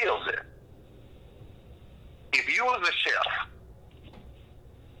really feels it. If you was a chef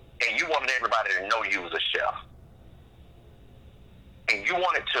and you wanted everybody to know you was a chef, and you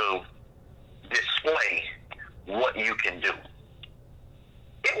wanted to display what you can do,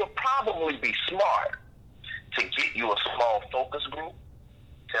 it would probably be smart to get you a small focus group,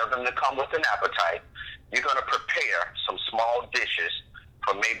 tell them to come with an appetite. You're going to prepare some small dishes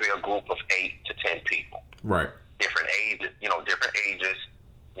for maybe a group of 8 to 10 people. Right. Different ages,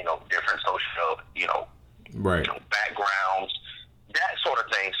 different social, right. Backgrounds, that sort of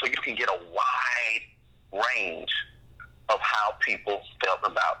thing, so you can get a wide range of how people felt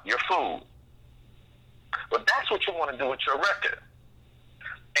about your food. But that's what you want to do with your record.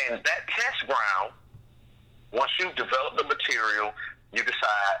 And that test ground, once you've developed the material, you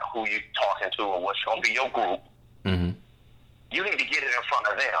decide who you're talking to or what's going to be your group. Mm-hmm. You need to get it in front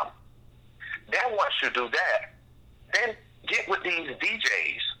of them. Then once you do that, then get with these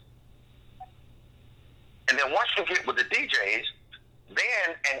DJs. And then once you get with the DJs,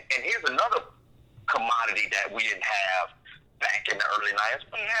 then, and here's another commodity that we didn't have back in the early 90s.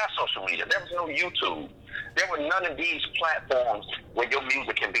 We didn't have social media. There was no YouTube. There were none of these platforms where your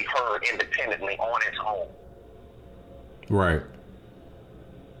music can be heard independently on its own. Right.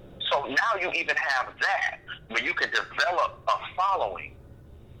 So now you even have that, where you can develop a following,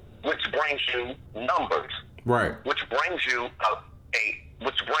 which brings you numbers. Right. Which brings you a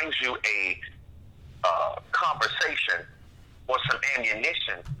conversation or some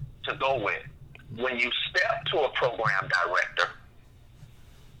ammunition to go with. When you step to a program director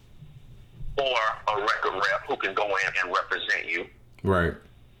or a record rep who can go in and represent you, right.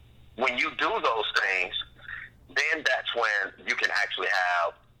 When you do those things, then that's when you can actually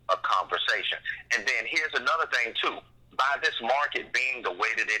have a conversation. And then here's another thing too. By this market being the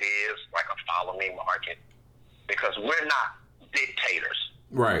way that it is, like a follow me market, because we're not dictators.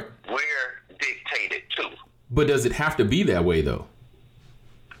 Right. We're dictated too. But does it have to be that way though?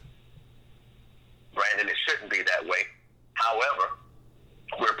 Brandon, it shouldn't be that way. However,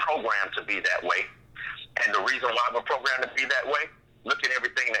 we're programmed to be that way. And the reason why we're programmed to be that way, look at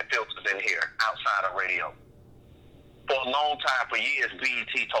everything that filters in here outside of radio. For a long time, for years,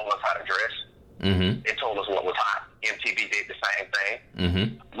 BET told us how to dress. Mm-hmm. It told us what was hot. MTV did the same thing.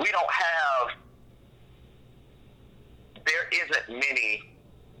 Mm-hmm. We don't have, there isn't many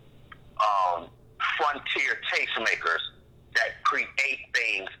frontier tastemakers that create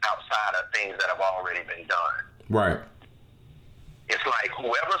things outside of things that have already been done. Right. It's like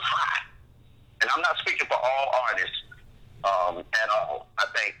whoever's hot, and I'm not speaking for all artists at all. I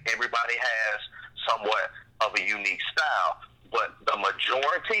think everybody has somewhat of a unique style, but the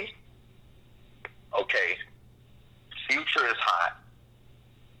majority, okay, Future is hot.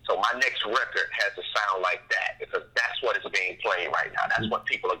 So my next record has to sound like that because that's what is being played right now. That's what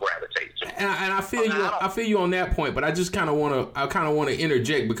people are gravitating to. And I feel you. I feel you on that point, but I just kind of want to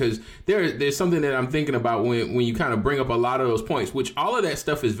interject because there's something that I'm thinking about when you kind of bring up a lot of those points, which all of that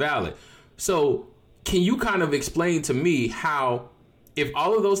stuff is valid. So can you kind of explain to me how, if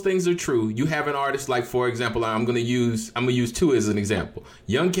all of those things are true, you have an artist like, for example, I'm gonna use two as an example,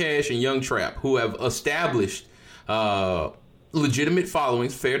 Young Cash and Young Trap, who have established legitimate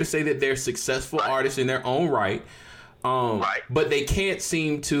followings. Fair to say that they're successful artists in their own right. But they can't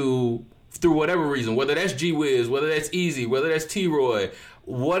seem to, through whatever reason, whether that's G Wiz, whether that's Easy, whether that's T-Roy,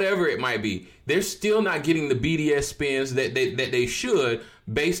 whatever it might be, they're still not getting the BDS spins that they should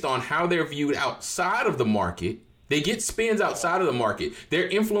based on how they're viewed outside of the market. They get spins outside of the market. They're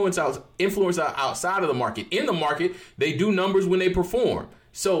influence outside of the market. In the market, they do numbers when they perform.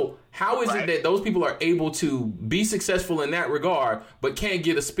 So how is it that those people are able to be successful in that regard, but can't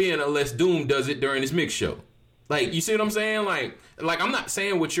get a spin unless Doom does it during his mix show? Like, you see what I'm saying? Like I'm not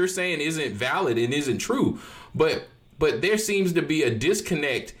saying what you're saying isn't valid and isn't true, but but there seems to be a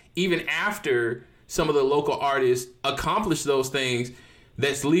disconnect even after some of the local artists accomplish those things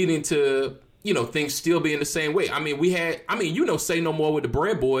that's leading to, you know, things still being the same way. I mean, Say No More with the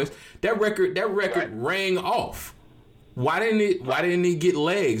Bread Boys. That record rang off. Why didn't it get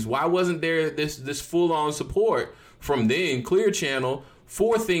legs? Why wasn't there this full on support from then Clear Channel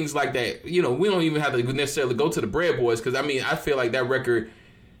for things like that? You know, we don't even have to necessarily go to the Bread Boys, because I mean, I feel like that record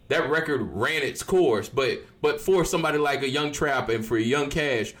ran its course. But for somebody like a Young Trap and for Young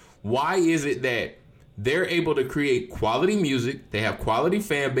Cash, why is it that they're able to create quality music, they have quality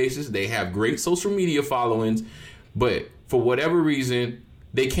fan bases, they have great social media followings, but for whatever reason,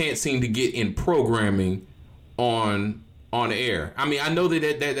 they can't seem to get in programming on air? I mean, I know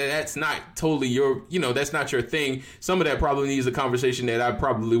that's not totally that's not your thing. Some of that probably needs a conversation that I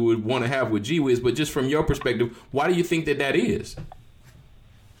probably would want to have with G-Wiz, but just from your perspective, why do you think that is?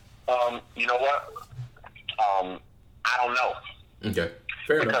 You know what? I don't know. Okay.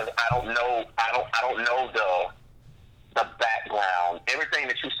 Fair enough. Because I don't know the background. Everything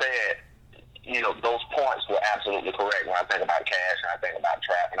that you said, you know, those points were absolutely correct when I think about Cash and I think about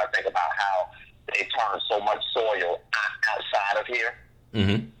Trap and I think about how they turned so much soil outside of here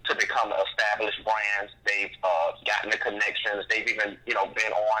to become established brands. They've gotten the connections. They've even, you know,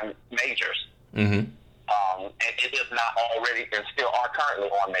 been on majors. And it is not already and still are currently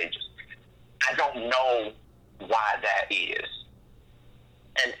on majors. I don't know why that is.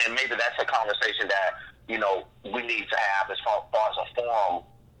 And maybe that's a conversation that, you know, we need to have as far as a forum,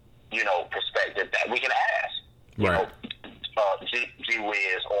 you know, perspective that we can ask. Right.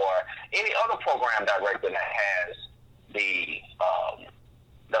 G-Wiz or any other program director that has the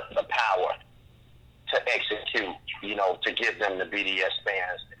power to execute, you know, to give them the BDS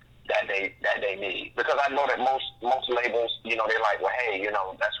fans that they need. Because I know that most labels, you know, they're like, well, hey, you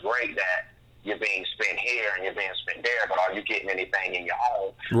know, that's great that you're being spent here and you're being spent there, but are you getting anything in your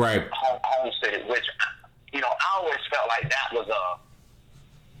home? Right. Home city, which, you know, I always felt like that was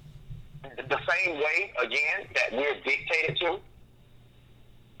the same way, again, that we're dictated to.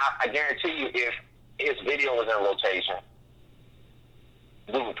 I guarantee you, if his video was in rotation,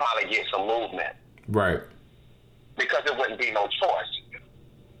 we would probably get some movement. Right. Because there wouldn't be no choice.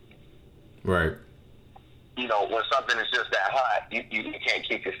 Right. You know, when something is just that hot, you can't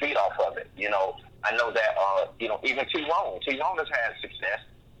keep your feet off of it. You know, I know that, you know, even T-Lone has had success.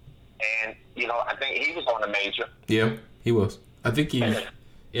 And, you know, I think he was on the major. Yeah, he was. I think he's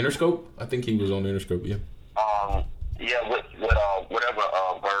Interscope. I think he was on Interscope, yeah. Yeah, with whatever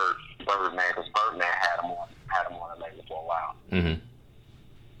Birdman, because Birdman had him on the label for a while.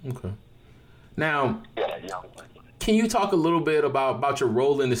 Mm-hmm. Okay. Now, yeah, young one. Can you talk a little bit about your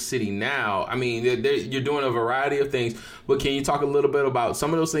role in the city now? I mean, you're doing a variety of things, but can you talk a little bit about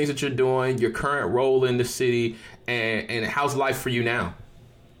some of those things that you're doing, your current role in the city, and how's life for you now?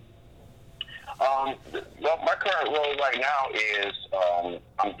 Well, my current role right now is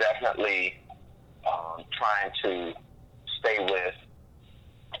I'm definitely trying to stay with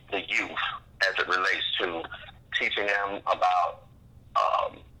the youth as it relates to teaching them about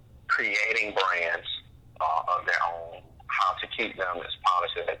creating brands of their own, how to keep them as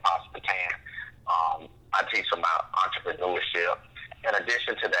polished as they possibly can. I teach them about entrepreneurship. In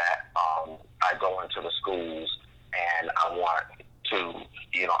addition to that, I go into the schools and I want to,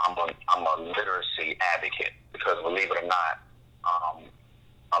 you know, I'm a literacy advocate because, believe it or not,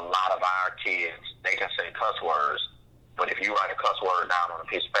 a lot of our kids, they can say cuss words, but if you write a cuss word down on a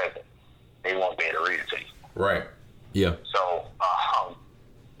piece of paper, they won't be able to read it to you. Right. Yeah. So,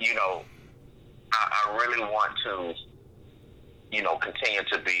 you know, I really want to, you know, continue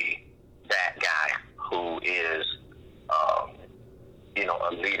to be that guy who is, you know,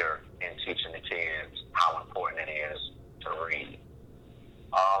 a leader in teaching the kids how important it is to read.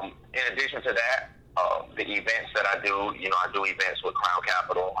 In addition to that, the events that I do, you know, I do events with Crown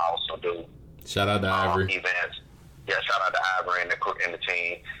Capital. I also do shout out to Ivory events. Yeah, shout out to Ivory and the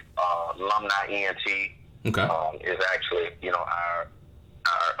team. Alumni ENT is actually, you know, our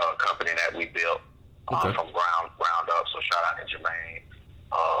company that we built from ground up. So shout out to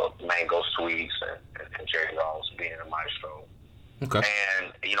Jermaine, Mango Sweets, and Jerry Ross being a maestro. Okay.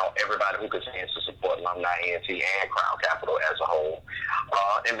 And, you know, everybody who continues to support Alumni ENT and Crown Capital as a whole.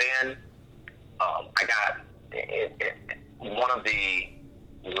 And then I got one of the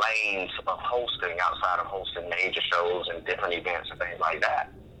lanes of hosting outside of hosting major shows and different events and things like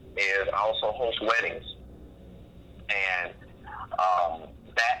that is I also host weddings. And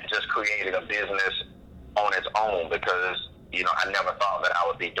that just created a business on its own because, you know, I never thought that I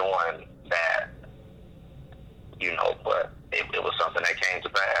would be doing that, you know, but it was something that came to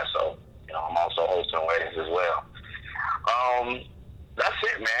pass. So, you know, I'm also hosting weddings as well. That's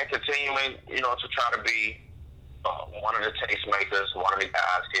it, man. Continuing, to try to be one of the tastemakers, one of the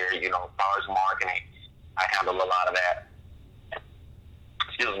guys here. As far as marketing, I handle a lot of that.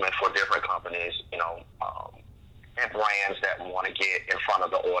 For different companies, and brands that want to get in front of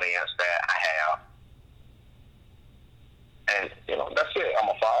the audience that I have. And that's it. I'm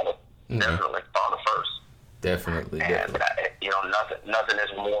a father. Mm-hmm. Definitely father first. Definitely. And nothing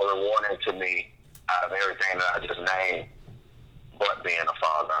is more rewarding to me out of everything that I just named, but being a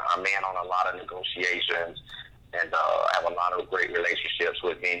father. I'm in on a lot of negotiations, and I have a lot of great relationships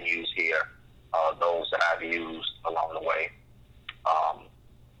with venues here. Those that I've used along the way.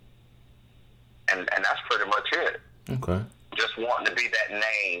 And that's pretty much it. Okay. Just wanting to be that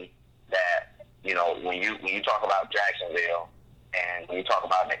name that, when you talk about Jacksonville and when you talk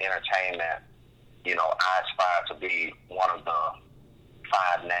about the entertainment, I aspire to be one of the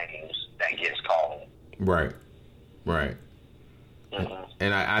 5 names that gets called. Right. Mm-hmm.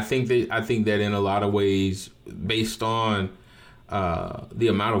 And I think that in a lot of ways, based on the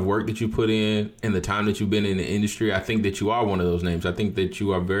amount of work that you put in and the time that you've been in the industry, I think that you are one of those names. I think that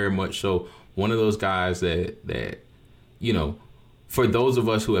you are very much so one of those guys that for those of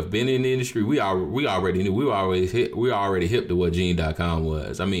us who have been in the industry, we already knew we were already hip to what Genedot.com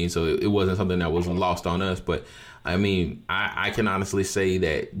was. I mean, so it wasn't something that was lost on us. But I mean, I can honestly say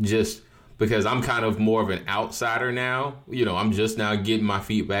that just because I'm kind of more of an outsider now, I'm just now getting my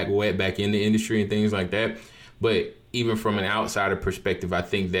feet wet back in the industry and things like that. But even from an outsider perspective, I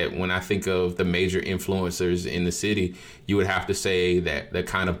think that when I think of the major influencers in the city, you would have to say that the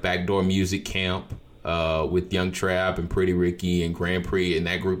kind of backdoor music camp with Young Trap and Pretty Ricky and Grand Prix and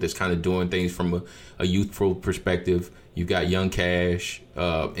that group that's kind of doing things from a youthful perspective. You've got Young Cash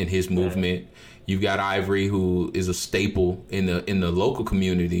and his movement. You've got Ivory, who is a staple in the local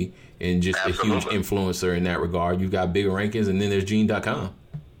community and just Absolutely. A huge influencer in that regard. You've got Bigger Rankings, and then there's Genedot.com.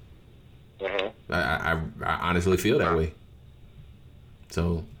 Mm-hmm. I honestly feel that way.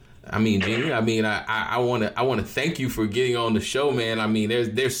 So, I mean, Gene, I want to thank you for getting on the show, man. I mean,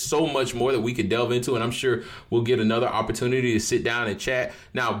 there's so much more that we could delve into, and I'm sure we'll get another opportunity to sit down and chat.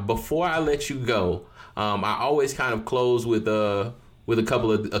 Now, before I let you go, I always kind of close with a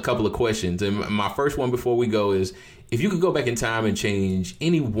couple of questions, and my first one before we go is, if you could go back in time and change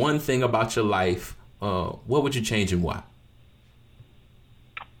any one thing about your life, what would you change and why?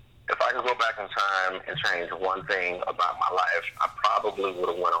 If I could go back in time and change one thing about my life, I probably would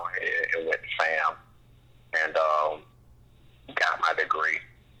have went on ahead and went to FAM and got my degree.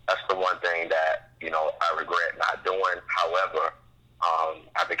 That's the one thing that, I regret not doing. However,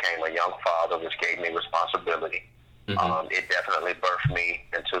 I became a young father, which gave me responsibility. Mm-hmm. It definitely birthed me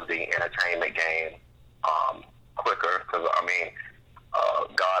into the entertainment game quicker because,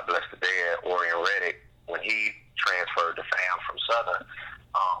 God bless the dead, Orion Reddick, when he transferred to FAM from Southern,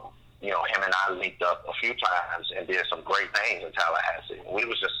 him and I linked up a few times and did some great things in Tallahassee. We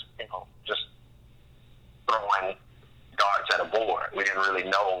was just throwing darts at a board. We didn't really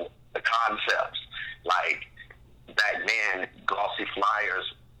know the concepts. Like, back then, glossy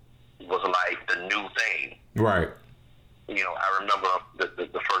flyers was like the new thing. Right. I remember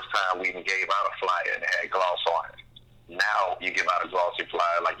the first time we even gave out a flyer and it had gloss on it. Now you give out a glossy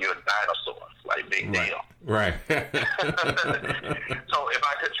flyer like you're a dinosaur, like big deal. Right. So if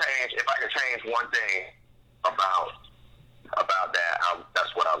I could change one thing about that,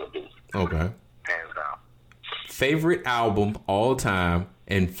 that's what I would do. Okay. Hands down. Favorite album all time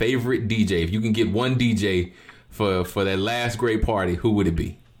and favorite DJ. If you can get one DJ for that last great party, who would it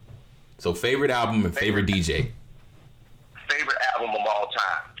be? So favorite album and favorite DJ. Favorite album of all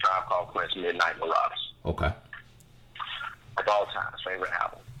time, Tribe Called Quest, Midnight Marauders. Okay. Of all time, favorite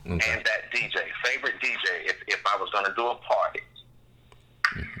album. Okay. And that DJ, favorite DJ, if I was going to do a party.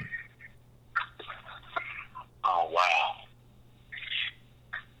 Mm-hmm. Oh, wow.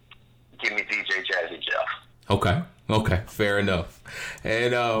 Give me DJ Jazzy Jeff. Okay, fair enough.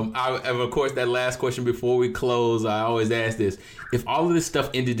 And of course, that last question before we close, I always ask this. If all of this stuff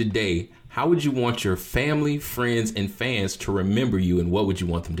ended today, how would you want your family, friends, and fans to remember you, and what would you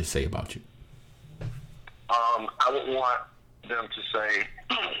want them to say about you? I would want them to say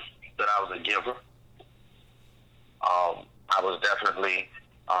that I was a giver. I was definitely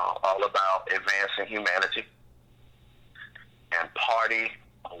all about advancing humanity and party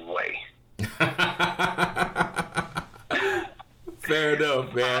away. Fair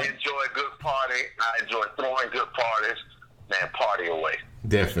enough, man. I enjoy a good party. I enjoy throwing good parties. man, party away.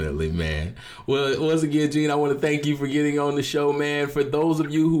 Definitely, man. Well, once again, Gene, I want to thank you for getting on the show, man. For those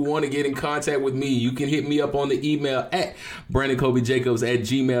of you who want to get in contact with me, you can hit me up on the email at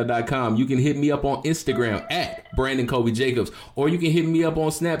BrandonKolbyJacobs@gmail.com. You can hit me up on Instagram at BrandonKolbyJacobs, or you can hit me up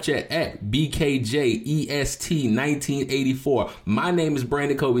on Snapchat at BKJEST1984. My name is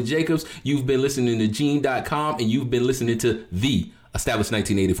Brandon Kolby Jacobs. You've been listening to Genedot.com, and you've been listening to the Established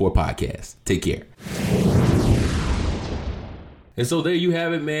 1984 podcast. Take care. And so there you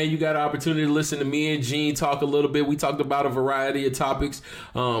have it, man. You got an opportunity to listen to me and Gene talk a little bit. We talked about a variety of topics.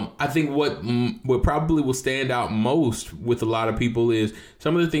 I think what probably will stand out most with a lot of people is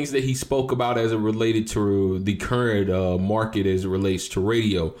some of the things that he spoke about as it related to the current market as it relates to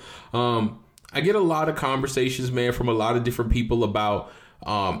radio. I get a lot of conversations, man, from a lot of different people about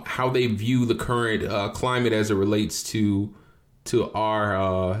how they view the current climate as it relates to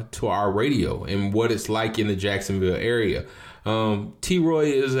our radio and what it's like in the Jacksonville area.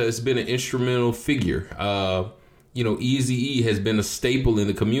 T-Roy has been an instrumental figure. Eazy-E has been a staple in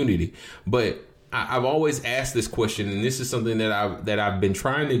the community. But I've always asked this question, and this is something that I've been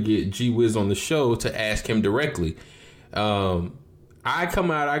trying to get G-Wiz on the show to ask him directly. I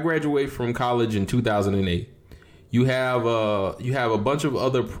graduate from college in 2008. You have a bunch of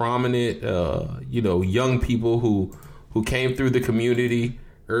other prominent, young people who came through the community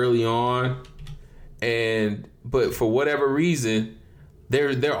early on, but for whatever reason, there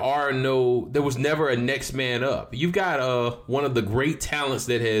was never a next man up. You've got one of the great talents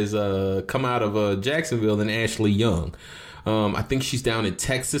that has come out of Jacksonville, and Ashley Young. I think she's down in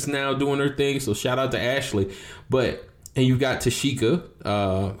Texas now doing her thing, so shout out to Ashley. And you've got Tashika,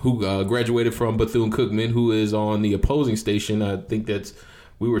 who graduated from Bethune-Cookman, who is on the opposing station. I think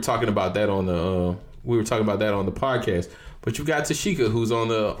we were talking about that on the podcast. But you've got Tashika, who's on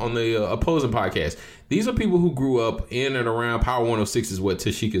the opposing podcast. These are people who grew up in and around Power 106 is what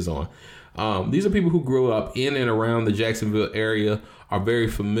Tashika's on. These are people who grew up in and around the Jacksonville area, are very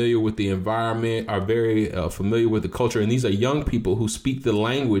familiar with the environment, are very familiar with the culture. And these are young people who speak the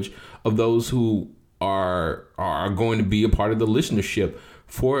language of those who are going to be a part of the listenership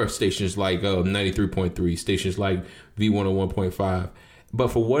for stations like 93.3, stations like V101.5. But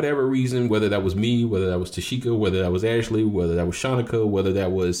for whatever reason, whether that was me, whether that was Tashika, whether that was Ashley, whether that was Shanika, whether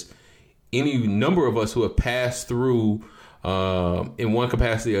that was any number of us who have passed through in one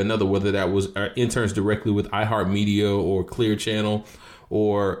capacity or another, whether that was our interns directly with iHeartMedia or Clear Channel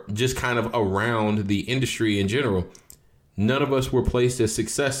or just kind of around the industry in general, none of us were placed as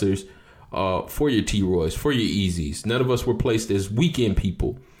successors for your T-Roys, for your Easies. None of us were placed as weekend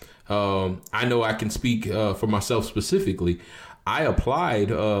people. I know I can speak for myself specifically. I applied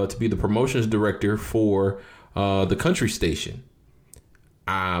to be the promotions director for the country station.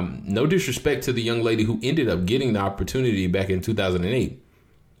 No disrespect to the young lady who ended up getting the opportunity back in 2008.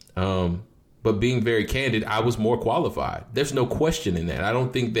 But being very candid, I was more qualified. There's no question in that. I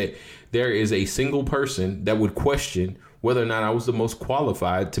don't think that there is a single person that would question whether or not I was the most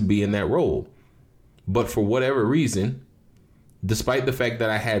qualified to be in that role. But for whatever reason, despite the fact that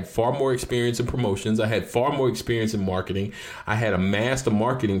I had far more experience in promotions, I had far more experience in marketing, I had amassed a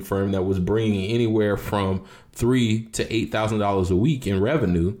marketing firm that was bringing anywhere from $3,000 to $8,000 a week in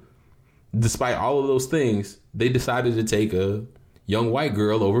revenue. Despite all of those things, they decided to take a young white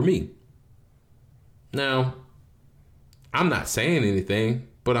girl over me. Now, I'm not saying anything,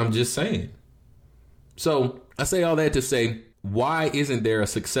 but I'm just saying. So I say all that to say, why isn't there a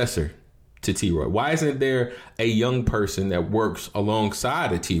successor to T-Roy? Why isn't there a young person that works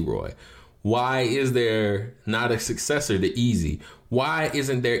alongside of T-Roy? Why is there not a successor to Easy? Why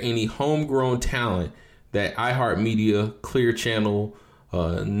isn't there any homegrown talent that iHeartMedia, Clear Channel,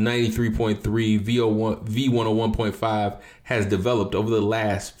 93.3, V101.5 has developed over the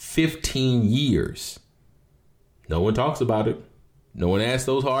last 15 years? No one talks about it. No one asks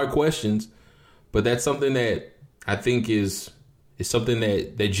those hard questions. But that's something that I think is something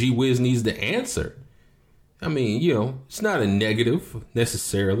that G-Wiz needs to answer. I mean, it's not a negative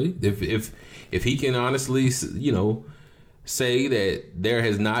necessarily. If he can honestly, say that there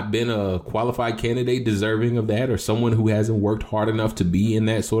has not been a qualified candidate deserving of that, or someone who hasn't worked hard enough to be in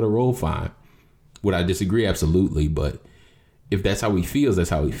that sort of role, fine. Would I disagree? Absolutely. But if that's how he feels, that's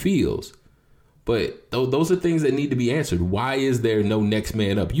how he feels. But those are things that need to be answered. Why is there no next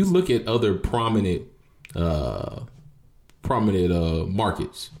man up? You look at other prominent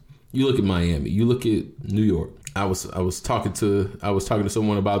markets. You look at Miami. You look at New York. I was talking to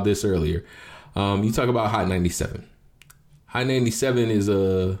someone about this earlier. You talk about Hot 97. Hot 97 is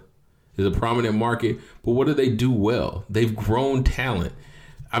a prominent market, but what do they do well? They've grown talent.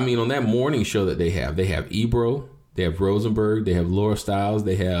 I mean, on that morning show that they have Ebro, They have Rosenberg. They have Laura Stiles.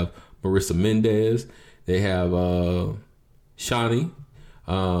 They have Marissa Mendez. They have Shawnee.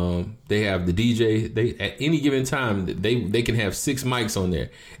 They have the DJ. They at any given time they can have 6 mics on there,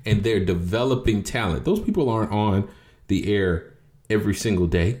 and they're developing talent. Those people aren't on the air every single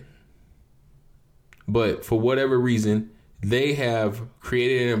day, but for whatever reason, they have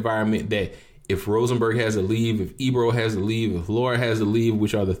created an environment that if Rosenberg has to leave, if Ebro has to leave, if Laura has to leave,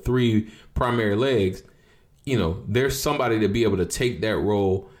 which are the 3 primary legs, you know, there's somebody to be able to take that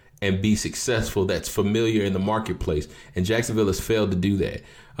role and be successful that's familiar in the marketplace. And Jacksonville has failed to do that.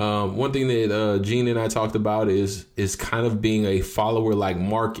 One thing that Gene and I talked about is kind of being a follower-like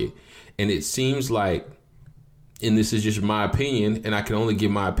market. And it seems like, and this is just my opinion, and I can only give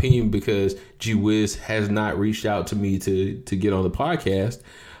my opinion because G Wiz has not reached out to me to get on the podcast.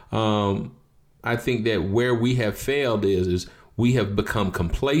 I think that where we have failed is we have become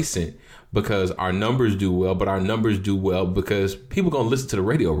complacent because our numbers do well, but our numbers do well because people are going to listen to the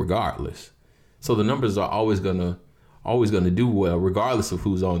radio regardless. So the numbers are always going to do well regardless of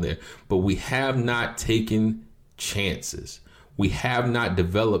who's on there. But we have not taken chances. We have not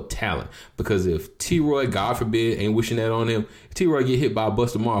developed talent, because if T-Roy, God forbid, ain't wishing that on him, if T-Roy get hit by a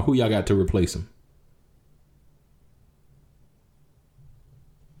bus tomorrow, who y'all got to replace him?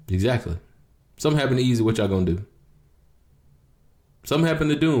 Exactly. Something happened to Easy, what y'all gonna do? Something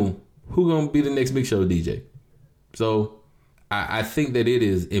happened to Doom, who gonna be the next Big Show DJ? So I think that it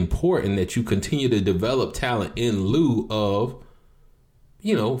is important that you continue to develop talent in lieu of,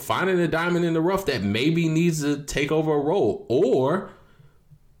 you know, finding a diamond in the rough that maybe needs to take over a role. Or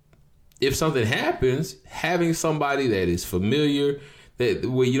if something happens, having somebody that is familiar, that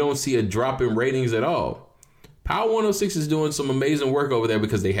where you don't see a drop in ratings at all. Power 106 is doing some amazing work over there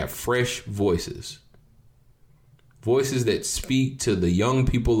because they have fresh voices. Voices that speak to the young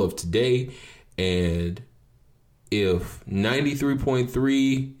people of today. And if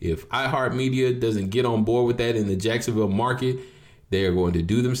 93.3, if iHeartMedia doesn't get on board with that in the Jacksonville market, they are going to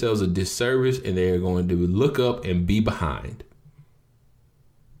do themselves a disservice, and they are going to look up and be behind.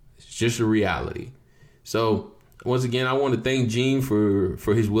 It's just a reality. So once again, I want to thank Gene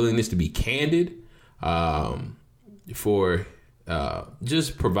for his willingness to be candid, for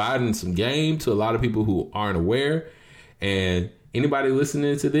just providing some game to a lot of people who aren't aware. And anybody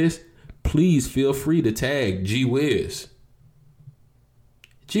listening to this, please feel free to tag G Wiz.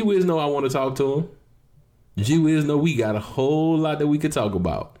 G Wiz know I want to talk to him. G Wiz know we got a whole lot that we could talk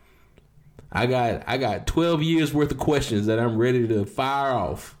about. I got 12 years worth of questions that I'm ready to fire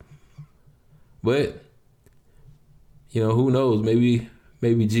off. But you know, who knows? Maybe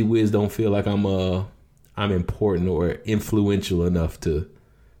G Wiz don't feel like I'm important or influential enough to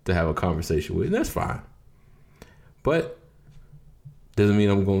have a conversation with. And that's fine. But doesn't mean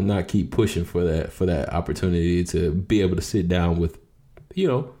I'm going to not keep pushing for that opportunity to be able to sit down with, you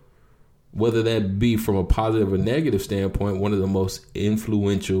know, whether that be from a positive or negative standpoint, one of the most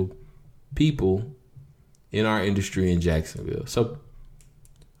influential people in our industry in Jacksonville. So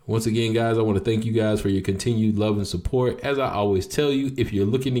once again, guys, I want to thank you guys for your continued love and support. As I always tell you, if you're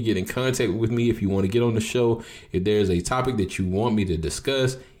looking to get in contact with me, if you want to get on the show, if there's a topic that you want me to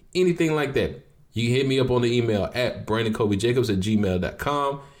discuss, anything like that, you can hit me up on the email at BrandonKolbyJacobs at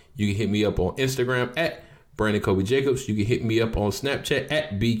gmail.com. You can hit me up on Instagram at BrandonKolbyJacobs. You can hit me up on Snapchat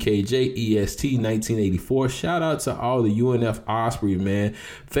at BKJEST1984. Shout out to all the UNF Osprey, man.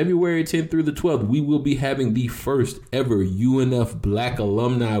 February 10th through the 12th, we will be having the first ever UNF Black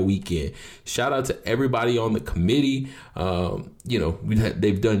Alumni Weekend. Shout out to everybody on the committee. You know,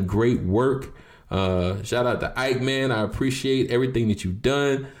 they've done great work. Shout out to Ike, man. I appreciate everything that you've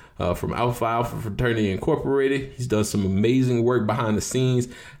done. From Alpha Fraternity Incorporated. He's done some amazing work behind the scenes,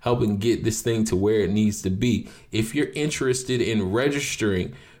 helping get this thing to where it needs to be. If you're interested in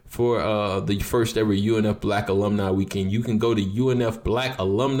registering for the first ever UNF Black Alumni Weekend, you can go to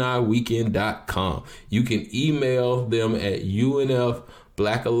UNFBlackAlumniWeekend.com. You can email them at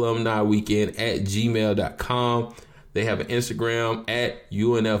UNFBlackAlumniWeekend@gmail.com. They have an Instagram at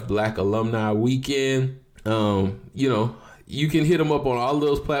UNF Black Alumni Weekend. You know, you can hit them up on all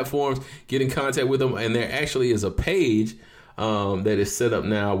those platforms, get in contact with them. And there actually is a page that is set up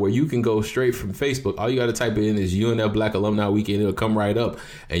now where you can go straight from Facebook. All you got to type in is UNF Black Alumni Weekend. It'll come right up,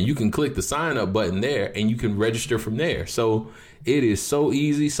 and you can click the sign up button there and you can register from there. So it is so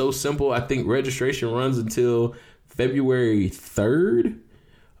easy, so simple. I think registration runs until February 3rd.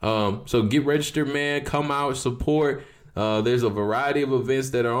 So get registered, man. Come out, support. There's a variety of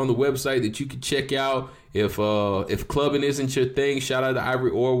events that are on the website that you can check out. If clubbing isn't your thing, shout out to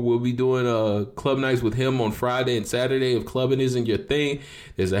Ivory Orr. We'll be doing club nights with him on Friday and Saturday. If clubbing isn't your thing,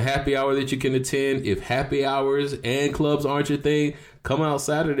 there's a happy hour that you can attend. If happy hours and clubs aren't your thing, come out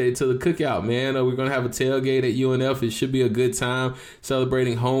Saturday to the cookout, man. We're going to have a tailgate at UNF. It should be a good time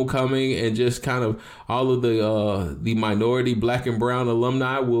celebrating homecoming, and just kind of all of the minority black and brown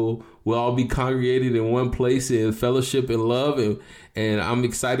alumni will all be congregated in one place in fellowship and love. And I'm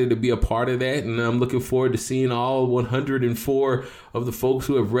excited to be a part of that. And I'm looking forward to seeing all 104 of the folks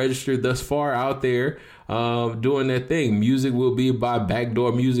who have registered thus far out there doing that thing. Music will be by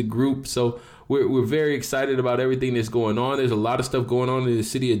Backdoor Music Group. So we're very excited about everything that's going on. There's a lot of stuff going on in the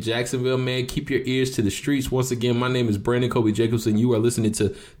city of Jacksonville, man. Keep your ears to the streets. Once again, my name is BrandonKolbyJacobs, and you are listening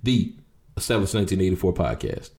to the Established 1984 podcast.